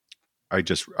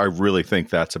 I really think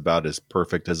that's about as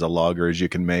perfect as a lager as you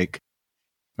can make.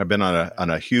 I've been on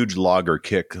a huge lager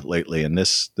kick lately, and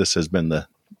this has been the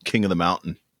king of the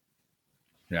mountain.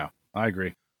 Yeah, I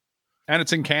agree. And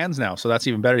it's in cans now, so that's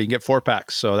even better. You can get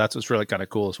 4-packs, so that's what's really kind of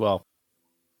cool as well.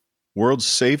 World's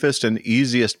safest and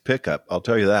easiest pickup, I'll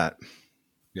tell you that.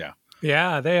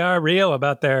 Yeah, they are real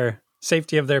about their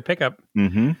safety of their pickup.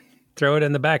 Mm-hmm. Throw it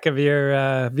in the back of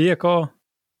your vehicle.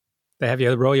 They have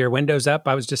you roll your windows up.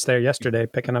 I was just there yesterday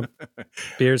picking up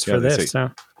beers for they say, this. So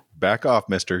back off,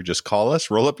 mister. Just call us,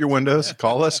 roll up your windows,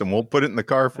 call us, and we'll put it in the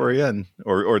car for you. And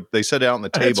or they sat out on the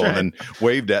table and then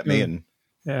waved at me, and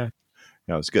yeah,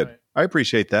 it's good. Right. I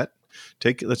appreciate that.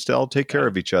 Let's all take care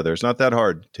of each other. It's not that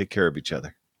hard. Take care of each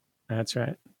other. that's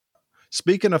right.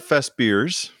 Speaking of fest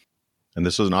beers, and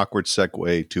this was an awkward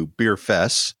segue to Beer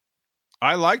Fest.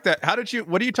 I like that.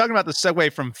 What are you talking about, the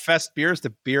segue from Fest beers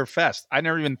to Beer Fest? I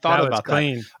never even thought about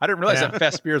clean. that. I didn't realize that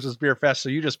Fest beers was Beer Fest, so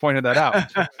you just pointed that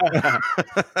out.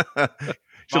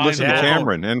 Should listen to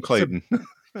Cameron and Clayton.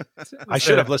 I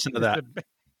should have listened to that.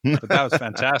 But that was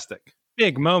fantastic.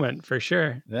 Big moment for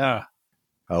sure. Yeah.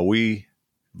 We've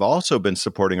also been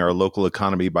supporting our local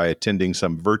economy by attending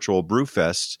some virtual brew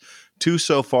fests. 2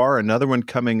 so far, another one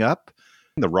coming up.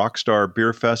 The Rockstar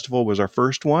Beer Festival was our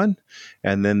first one,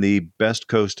 and then the Best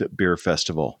Coast Beer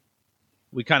Festival.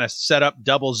 We kind of set up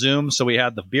double Zoom, so we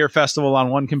had the beer festival on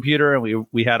one computer, and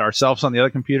we had ourselves on the other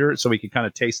computer, so we could kind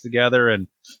of taste together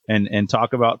and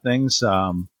talk about things.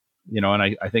 And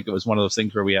I think it was one of those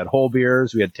things where we had whole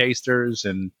beers, we had tasters,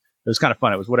 and it was kind of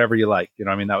fun. It was whatever you like.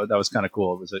 That was kind of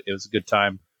cool. It was a good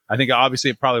time. I think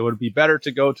obviously it probably would be better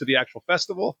to go to the actual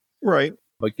festival, right?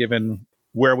 But given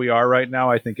where we are right now,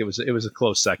 I think it was a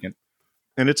close second.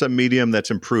 And it's a medium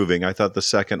that's improving. I thought the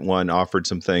second one offered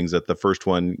some things that the first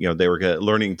one, they were a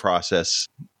learning process.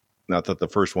 Not that the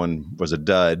first one was a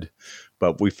dud,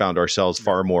 but we found ourselves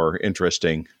far more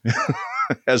interesting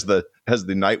as the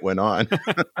night went on.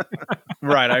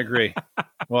 Right, I agree.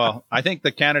 Well, I think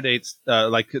the candidates,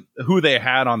 like who they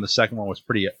had on the second one, was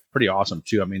pretty awesome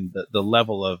too. I mean, the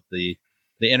level of the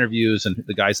interviews and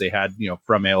the guys they had,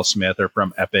 from AleSmith or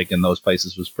from Eppig and those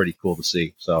places was pretty cool to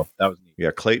see. So that was neat.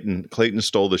 Yeah, Clayton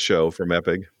stole the show from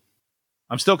Eppig.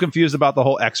 I'm still confused about the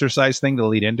whole exercise thing to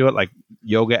lead into it, like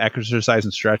yoga, exercise,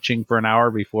 and stretching for an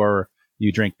hour before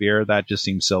you drink beer. That just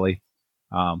seems silly.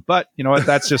 But you know what?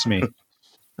 That's just me.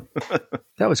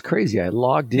 That was crazy. I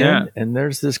logged in and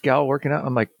there's this gal working out.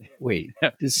 I'm like, wait,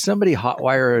 did somebody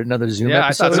hotwire another Zoom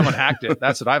episode? I thought someone hacked it.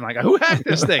 That's what I'm like. Who hacked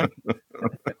this thing?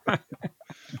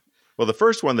 Well, the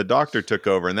first one, the doctor took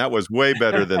over, and that was way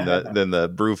better than the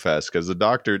Brewfest, because the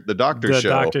doctor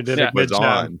show did a good was job.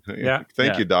 on. Yeah.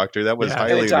 Thank you, doctor. That was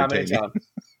highly entertaining.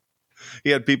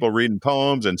 He had people reading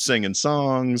poems and singing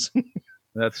songs.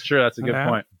 That's true. That's a good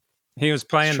point. He was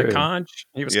playing the conch.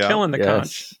 He was killing the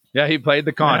conch. Yeah, he played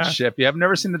the conch. If you have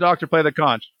never seen the doctor play the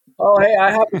conch. Oh, hey, I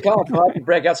have the conch. I'll have to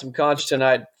break out some conch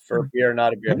tonight for a beer,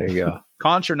 not a beer. There you go.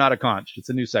 Conch or not a conch? It's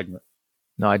a new segment.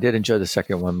 No, I did enjoy the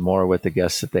second one more with the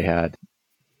guests that they had,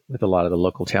 with a lot of the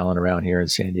local talent around here in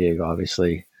San Diego,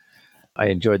 obviously. I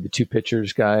enjoyed the 2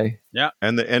 pitchers guy. Yeah.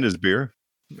 And his beer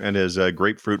and his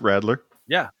grapefruit Radler.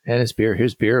 Yeah. And his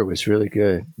beer was really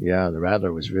good. Yeah, the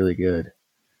Radler was really good.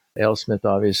 AleSmith,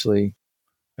 obviously.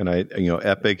 And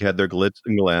Eppig had their glitz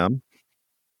and glam.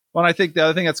 Well, I think the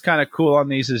other thing that's kind of cool on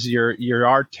these is you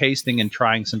are tasting and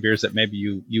trying some beers that maybe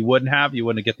you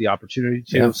wouldn't get the opportunity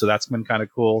to. Yeah. So that's been kind of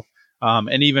cool.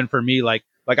 And even for me, like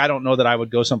I don't know that I would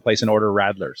go someplace and order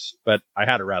Radlers, but I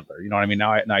had a Radler. You know what I mean?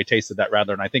 Now I tasted that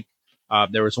Radler, and I think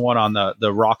there was one on the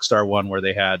Rockstar one where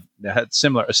they had a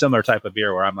similar type of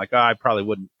beer where I'm like, I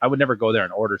would never go there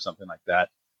and order something like that,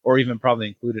 or even probably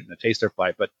include it in a taster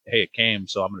flight. But hey, it came,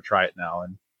 so I'm going to try it now,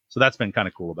 and so that's been kind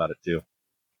of cool about it too.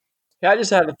 Yeah, I just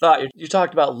had a thought. You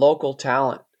talked about local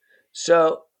talent.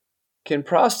 So can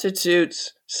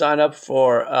prostitutes sign up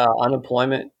for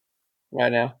unemployment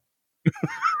right now?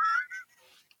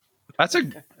 That's a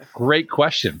great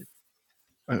question.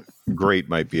 Great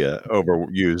might be a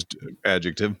overused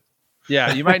adjective.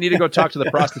 Yeah, you might need to go talk to the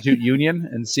prostitute union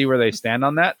and see where they stand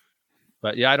on that.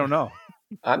 But yeah, I don't know.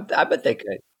 I bet they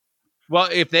could. Well,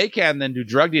 if they can, then do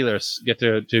drug dealers get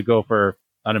to go for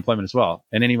unemployment as well?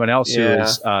 And anyone else who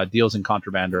is deals in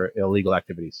contraband or illegal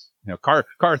activities?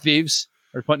 Car thieves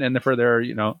are putting in for their,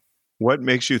 What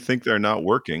makes you think they're not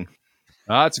working?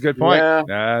 Oh, that's a good point. Yeah.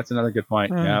 That's another good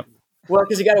point. Yeah. Well,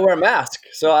 because you got to wear a mask,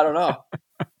 so I don't know.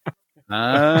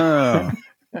 Oh.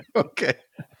 Okay.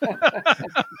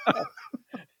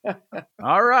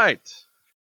 All right.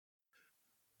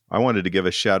 I wanted to give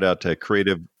a shout out to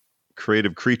Creative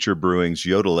Creature Brewing's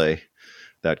Yodelay,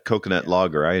 that coconut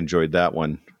lager. I enjoyed that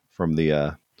one from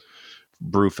the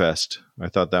Brewfest. I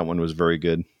thought that one was very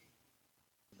good.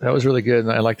 That was really good.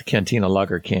 And I like the Cantina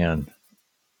Lager can.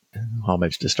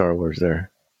 Homage to Star Wars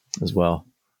there as well.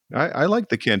 I like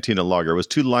the Cantina Lager. It was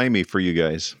too limey for you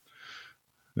guys.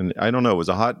 And I don't know. It was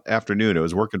a hot afternoon. It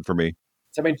was working for me.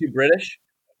 Something too British?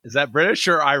 Is that British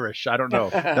or Irish? I don't know.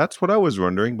 That's what I was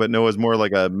wondering. But no, it was more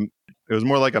like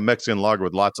a Mexican lager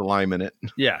with lots of lime in it.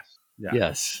 Yeah.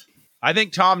 Yes. I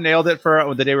think Tom nailed it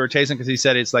for the day we were tasting because he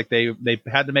said it's like they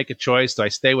had to make a choice. Do I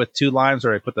stay with 2 limes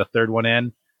or I put the third one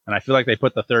in? And I feel like they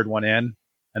put the third one in,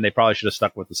 and they probably should have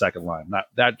stuck with the second lime.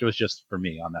 That was just for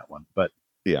me on that one. But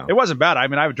yeah, it wasn't bad. I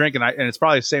mean, I would drink it, and it's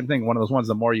probably the same thing. One of those ones,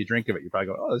 the more you drink of it, you probably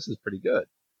go, oh, this is pretty good.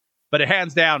 But it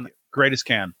hands down, greatest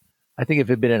can. I think if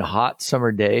it had been a hot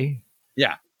summer day,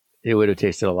 yeah, it would have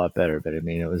tasted a lot better. But I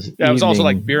mean, it was also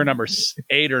like beer number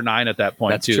 8 or 9 at that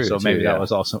point. That's too. True, so maybe yeah. that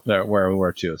was also where we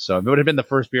were too. So if it would have been the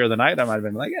first beer of the night, I might have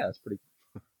been like, yeah, that's pretty.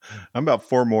 I'm about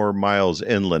 4 more miles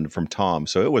inland from Tom,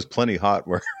 so it was plenty hot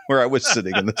where I was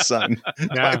sitting in the sun.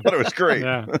 I thought it was great.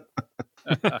 Yeah.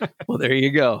 Well, there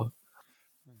you go.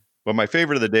 But my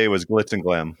favorite of the day was Glitz and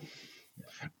Glam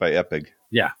by Eppig.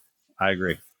 Yeah, I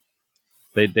agree.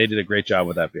 They did a great job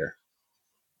with that beer.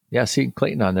 Yeah, seeing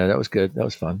Clayton on there, that was good. That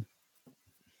was fun.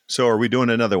 So are we doing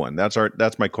another one? That's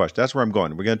my question. That's where I'm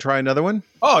going. We're going to try another one?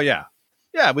 Oh, yeah.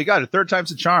 Yeah, we got it. Third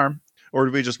time's a charm. Or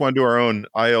do we just want to do our own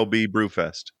ILB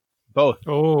Brewfest? Both.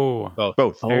 Oh.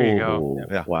 Both. There you go.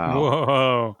 Yeah. Wow.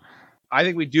 Whoa. I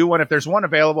think we do one. If there's one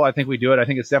available, I think we do it. I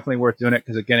think it's definitely worth doing it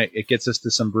because, again, it gets us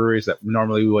to some breweries that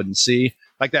normally we wouldn't see.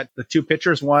 Like the 2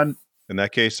 pitchers one. In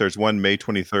that case, there's one May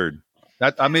 23rd.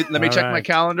 Let me check my right.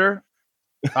 calendar.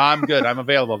 I'm good. I'm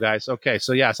available, guys. Okay.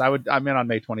 So, yes, I'm in on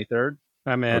May 23rd.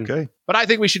 I'm in. Okay. But I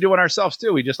think we should do one ourselves,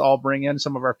 too. We just all bring in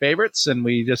some of our favorites and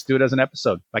we just do it as an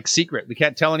episode. Like secret. We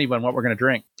can't tell anyone what we're going to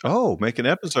drink. Oh, make an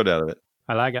episode out of it.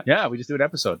 I like it. Yeah, we just do an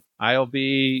episode. I'll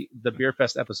be the Beer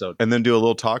Fest episode. And then do a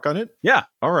little talk on it? Yeah.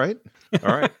 All right.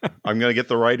 I'm going to get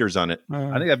the writers on it.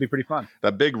 I think that'd be pretty fun.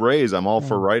 That big raise, I'm all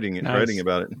for writing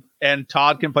about it. And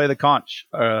Todd can play the conch.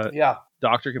 Yeah.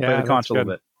 Doctor can play the conch a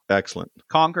little bit. Excellent.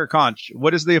 Conch or conch?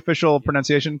 What is the official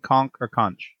pronunciation? Conch or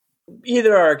conch?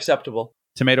 Either are acceptable.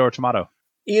 Tomato or tomato?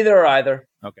 Either or either.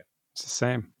 Okay. It's the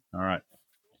same. All right.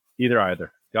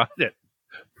 Either. Got it.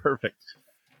 Perfect.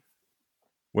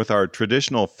 With our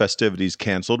traditional festivities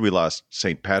canceled, we lost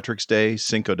St. Patrick's Day,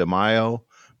 Cinco de Mayo,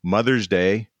 Mother's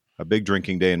Day, a big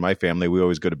drinking day in my family. We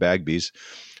always go to Bagby's.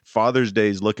 Father's Day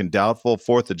is looking doubtful.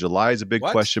 4th of July is a big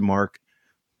question mark.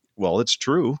 Well, it's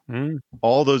true.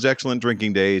 All those excellent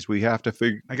drinking days, we have to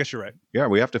figure. I guess you're right. Yeah,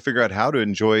 we have to figure out how to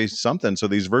enjoy something. So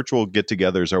these virtual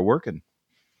get-togethers are working.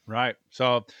 Right.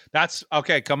 So that's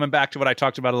okay. Coming back to what I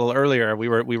talked about a little earlier, we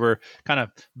were kind of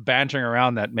bantering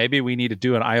around that maybe we need to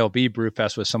do an ILB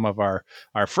Brewfest with some of our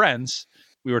friends.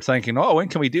 We were thinking, oh, when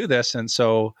can we do this? And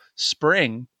so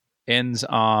spring ends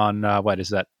on what is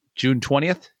that? June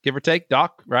 20th, give or take,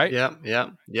 Doc, right? Yep.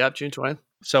 June 20th.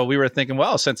 So we were thinking,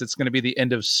 well, since it's going to be the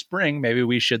end of spring, maybe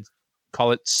we should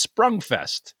call it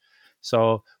Sprungfest.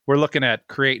 So we're looking at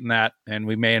creating that, and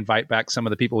we may invite back some of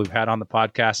the people we've had on the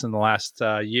podcast in the last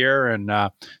year and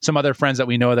some other friends that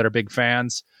we know that are big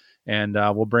fans, and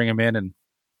we'll bring them in and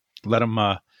let them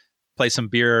play some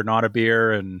beer, not a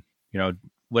beer, and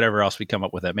whatever else we come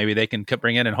up with. That maybe they can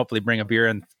bring in and hopefully bring a beer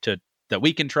in that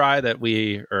we can try,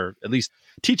 or at least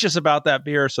teach us about that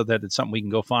beer so that it's something we can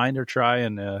go find or try.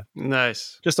 And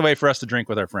Nice. just a way for us to drink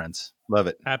with our friends. Love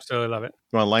it. Absolutely love it.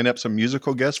 You want to line up some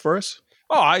musical guests for us?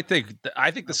 Oh, I think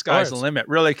the sky's the limit,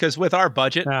 really, because with our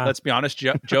budget, let's be honest,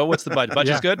 Joe, what's the budget?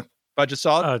 Budget's good? Budget's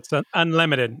solid? Oh, it's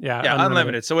unlimited. Yeah,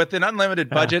 unlimited. So with an unlimited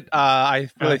budget, I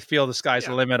really feel the sky's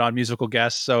the limit on musical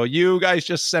guests. So you guys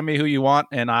just send me who you want,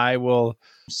 and I will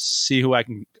see who I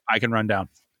can run down.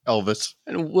 Elvis.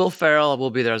 And Will Ferrell will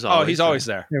be there as always. Oh, he's always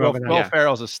there. Will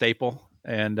Ferrell's a staple.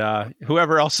 And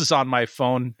whoever else is on my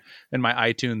phone and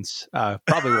my iTunes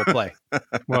probably will play.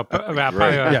 Well,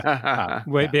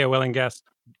 probably be a willing guest.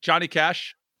 Johnny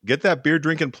Cash. Get that beer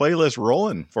drinking playlist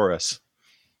rolling for us.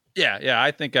 Yeah. I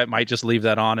think I might just leave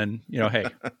that on and, hey,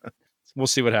 we'll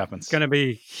see what happens. It's going to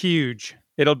be huge.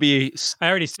 It'll be... I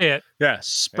already see it. Yeah,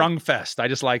 Sprungfest. I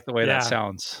just like the way that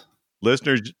sounds.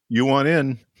 Listeners, you want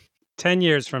in. 10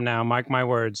 years from now, mark my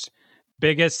words,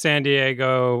 biggest San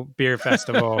Diego beer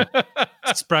festival,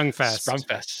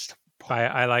 Sprungfest. By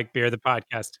I Like Beer, the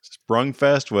podcast.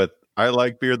 Sprungfest with I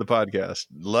Like Beer, the podcast.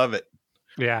 Love it.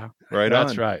 Yeah.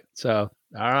 That's right. So,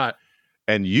 all right.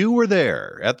 And you were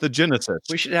there at the Genesis.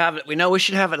 We should have it. We know we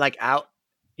should have it like out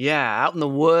Yeah, out in the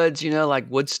woods, like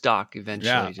Woodstock eventually.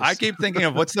 Yeah, Just- I keep thinking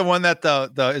of what's the one that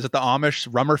is it the Amish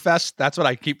Rummerfest? That's what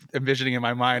I keep envisioning in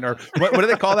my mind. Or what do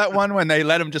they call that one when they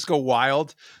let them just go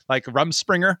wild? Like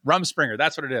Rumspringer? Rumspringer,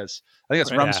 that's what it is. I think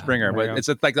it's Yeah, Rumspringer, there you but go. it's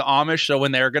like the Amish. So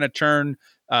when they're going to turn,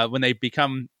 when they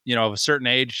become, of a certain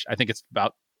age, I think it's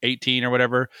about 18 or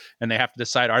whatever, and they have to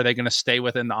decide, are they going to stay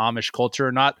within the Amish culture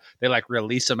or not? They like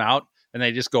release them out and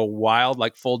they just go wild,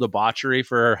 like full debauchery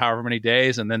for however many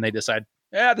days. And then they decide,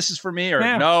 yeah, this is for me, or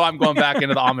Yeah. no, I'm going back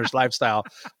into the Amish lifestyle.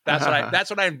 That's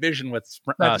what I envision with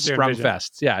That's what you envision.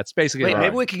 Sprungfest. Yeah, it's basically. Wait,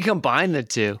 maybe we can combine the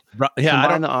two. Yeah, I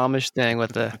Combine don't. the Amish thing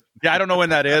with the. Yeah, I don't know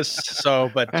when that is.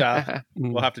 So, but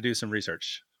we'll have to do some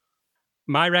research.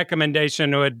 My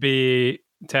recommendation would be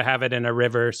to have it in a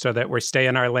river so that we stay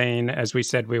in our lane as we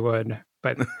said we would,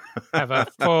 but have a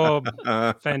full,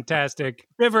 fantastic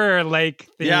river or lake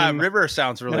theme. Yeah, river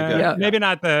sounds really good. Yeah. Maybe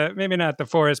not the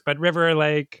forest, but river or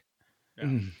lake.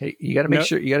 Hey, you got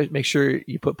to make sure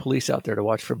you put police out there to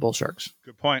watch for bull sharks.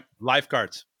 Good point.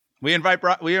 Lifeguards. We invite.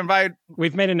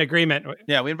 We've made an agreement.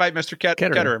 Yeah, we invite Mr.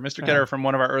 Ketterer, Mr. Ketterer from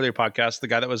one of our earlier podcasts, the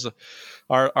guy that was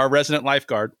our resident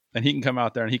lifeguard, and he can come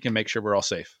out there and he can make sure we're all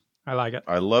safe. I like it.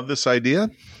 I love this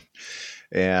idea.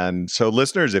 And so,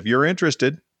 listeners, if you're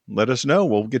interested, let us know.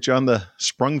 We'll get you on the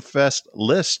Sprungfest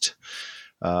list.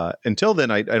 Until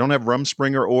then, I don't have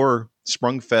Rumspringer or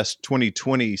Sprungfest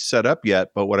 2020 set up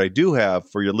yet, but what I do have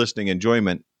for your listening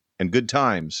enjoyment and good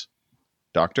times,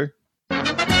 Doctor.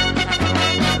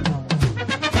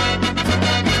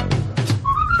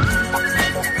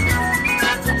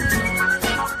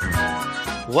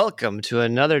 Welcome to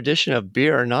another edition of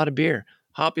Beer or Not a Beer,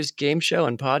 hoppiest game show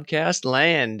and podcast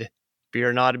land. Beer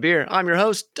or Not a Beer. I'm your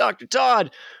host, Dr. Todd.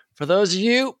 For those of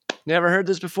you never heard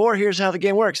this before, here's how the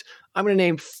game works. I'm going to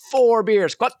name 4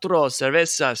 beers, cuatro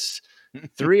cervezas.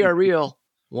 3 are real,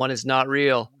 1 is not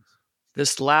real.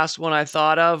 This last one I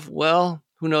thought of, well,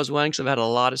 who knows when, because I've had a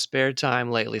lot of spare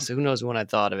time lately, so who knows when I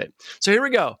thought of it. So here we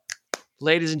go.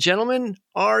 Ladies and gentlemen,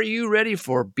 are you ready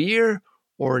for beer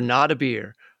or not a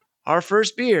beer? Our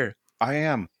first beer. I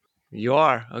am. You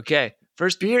are. Okay.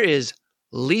 First beer is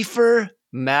Leafer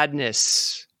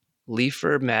Madness.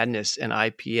 Leafer Madness, an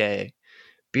IPA.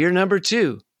 Beer number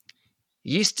 2,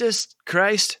 Yeastus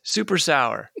Christ Super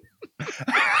Sour.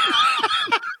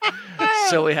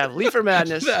 So we have Leafer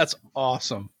Madness. That's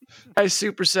awesome. Christ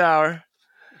Super Sour.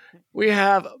 We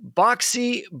have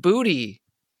Boxy Booty,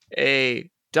 a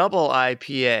double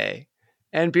IPA.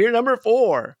 And beer number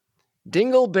 4,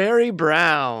 Dingleberry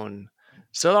Brown.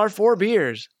 So our 4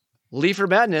 beers, Leafer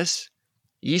Madness,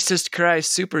 Yeastus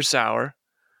Christ Super Sour,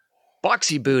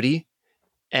 Boxy Booty,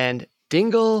 and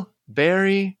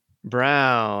Dingleberry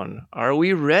Brown. Are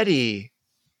we ready?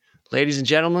 Ladies and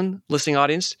gentlemen, listening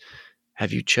audience,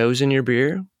 have you chosen your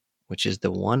beer? Which is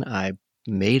the one I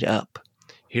made up.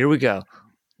 Here we go.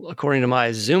 According to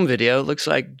my Zoom video, it looks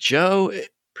like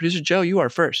producer Joe, you are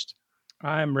first.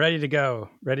 I'm ready to go.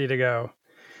 Ready to go.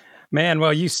 Man,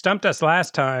 well, you stumped us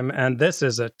last time, and this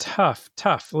is a tough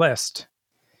list.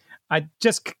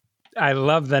 I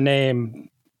love the name.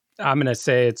 I'm going to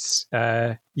say it's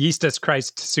Yeastus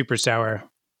Christ Super Sour.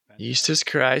 Yeastus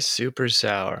Christ Super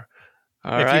Sour.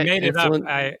 All if right. you made it up,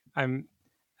 I'm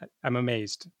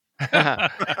amazed. But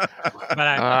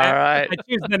I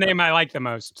choose the name I like the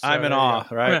most. So I'm in awe,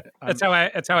 right? That's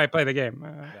how I play the game.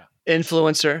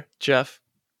 Influencer, Jeff.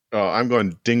 Oh, I'm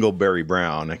going Dingleberry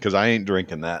Brown because I ain't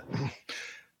drinking that.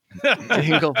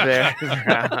 Dingleberry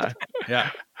Brown.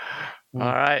 Yeah. All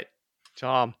right,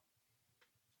 Tom.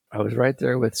 I was right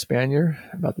there with Spanier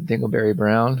about the Dingleberry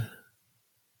Brown.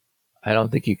 I don't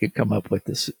think you could come up with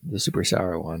the super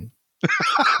sour one.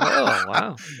 Oh,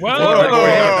 wow. Whoa.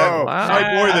 Wow. Wow.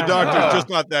 My boy, the doctor's just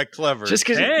not that clever. Just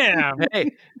Damn.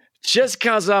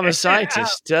 because I'm a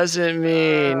scientist doesn't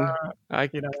mean I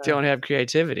you know, don't have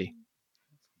creativity.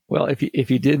 Well, if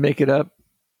you did make it up,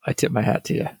 I tip my hat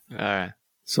to you. All right.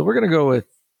 So we're going to go with,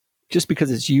 just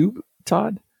because it's you,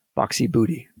 Todd, Boxy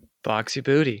Booty. Boxy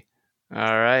Booty.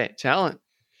 All right. Talent.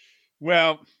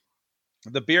 Well,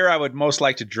 the beer I would most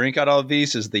like to drink out of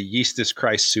these is the Yeastus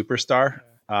Christ Superstar,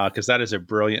 because that is a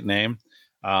brilliant name.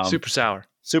 Super sour.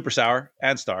 Super sour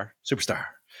and star. Superstar.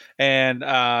 And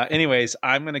anyways,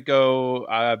 I'm going to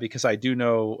go, because I do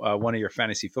know one of your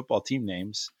fantasy football team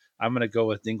names, I'm going to go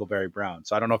with Dingleberry Brown.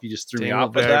 So I don't know if you just threw me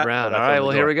off with that. Brown. All right,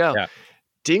 well, here we go. Yeah.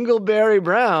 Dingleberry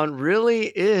Brown really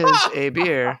is a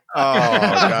beer.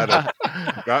 Got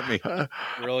me.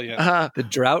 Brilliant. The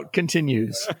drought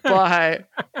continues. By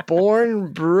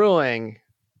Born Brewing.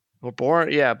 Well, Born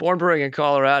Brewing in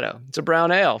Colorado. It's a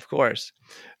brown ale, of course.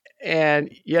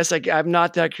 And yes, I'm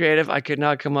not that creative. I could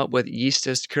not come up with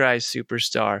Yeastus Christ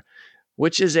Superstar,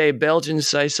 which is a Belgian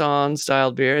Saison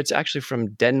style beer. It's actually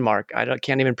from Denmark.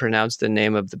 Can't even pronounce the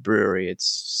name of the brewery.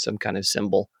 It's some kind of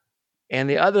symbol. And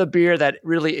the other beer that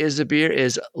really is a beer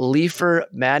is Leafer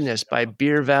Madness by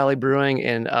Beer Valley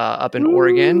Brewing up in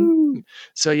Oregon.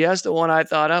 So yes, the one I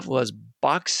thought of was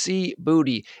Boxy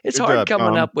Booty. It's Good hard job, coming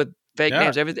Tom. up with fake Yeah.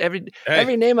 names.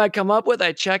 Every name I come up with,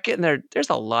 I check it, and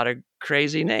there's a lot of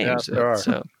crazy names. there are.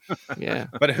 So yeah.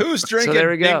 But who's drinking there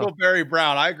we go. Dingleberry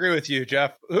Brown? I agree with you,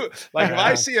 Jeff. If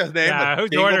I see a name Yeah, like who's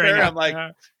ordering Dingleberry, it? I'm like,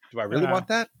 do I really want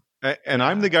that? And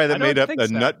I'm the guy I that don't made up think the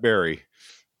so. Nutberry.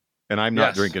 And I'm not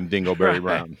Yes. drinking Dingleberry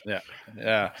Brown.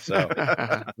 Yeah. So,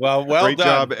 well Great done.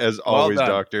 job as always, done.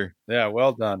 Doctor. Yeah,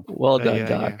 well done. Well done, yeah,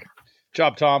 Doc. yeah.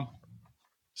 Job, Tom.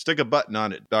 Stick a button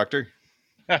on it, Doctor.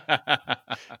 This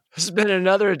has been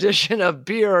another edition of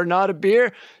Beer or Not a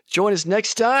Beer. Join us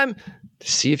next time to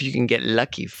see if you can get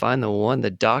lucky. Find the one the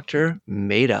doctor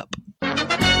made up.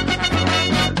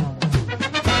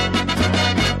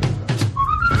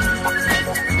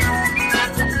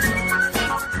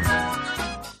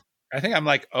 I think I'm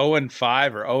like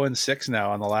 0-5 or 0-6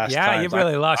 now on the last Yeah, time. you've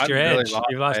really lost your edge.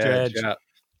 You've lost my your edge. Yeah,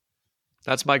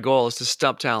 That's my goal, is to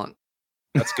stump talent.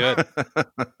 that's good.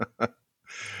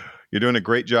 You're doing a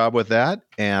great job with that.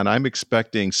 And I'm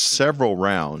expecting several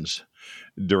rounds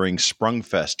during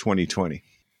Sprungfest 2020.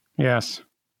 Yes.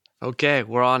 Okay,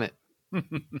 we're on it.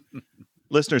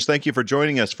 Listeners, thank you for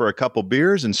joining us for a couple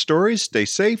beers and stories. Stay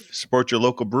safe, support your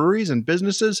local breweries and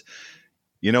businesses.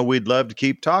 You know, we'd love to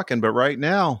keep talking, but right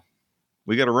now,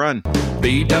 we got to run.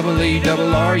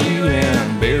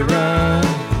 B-double-E-double-R-U-N, beer run.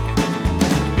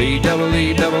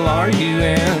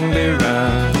 B-double-E-double-R-U-N, beer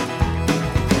run.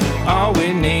 All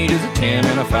we need is a 10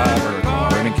 and a 5, or a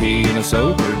car and a key and a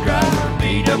sober driver.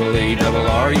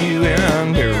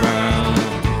 B-double-E-double-R-U-N, beer run.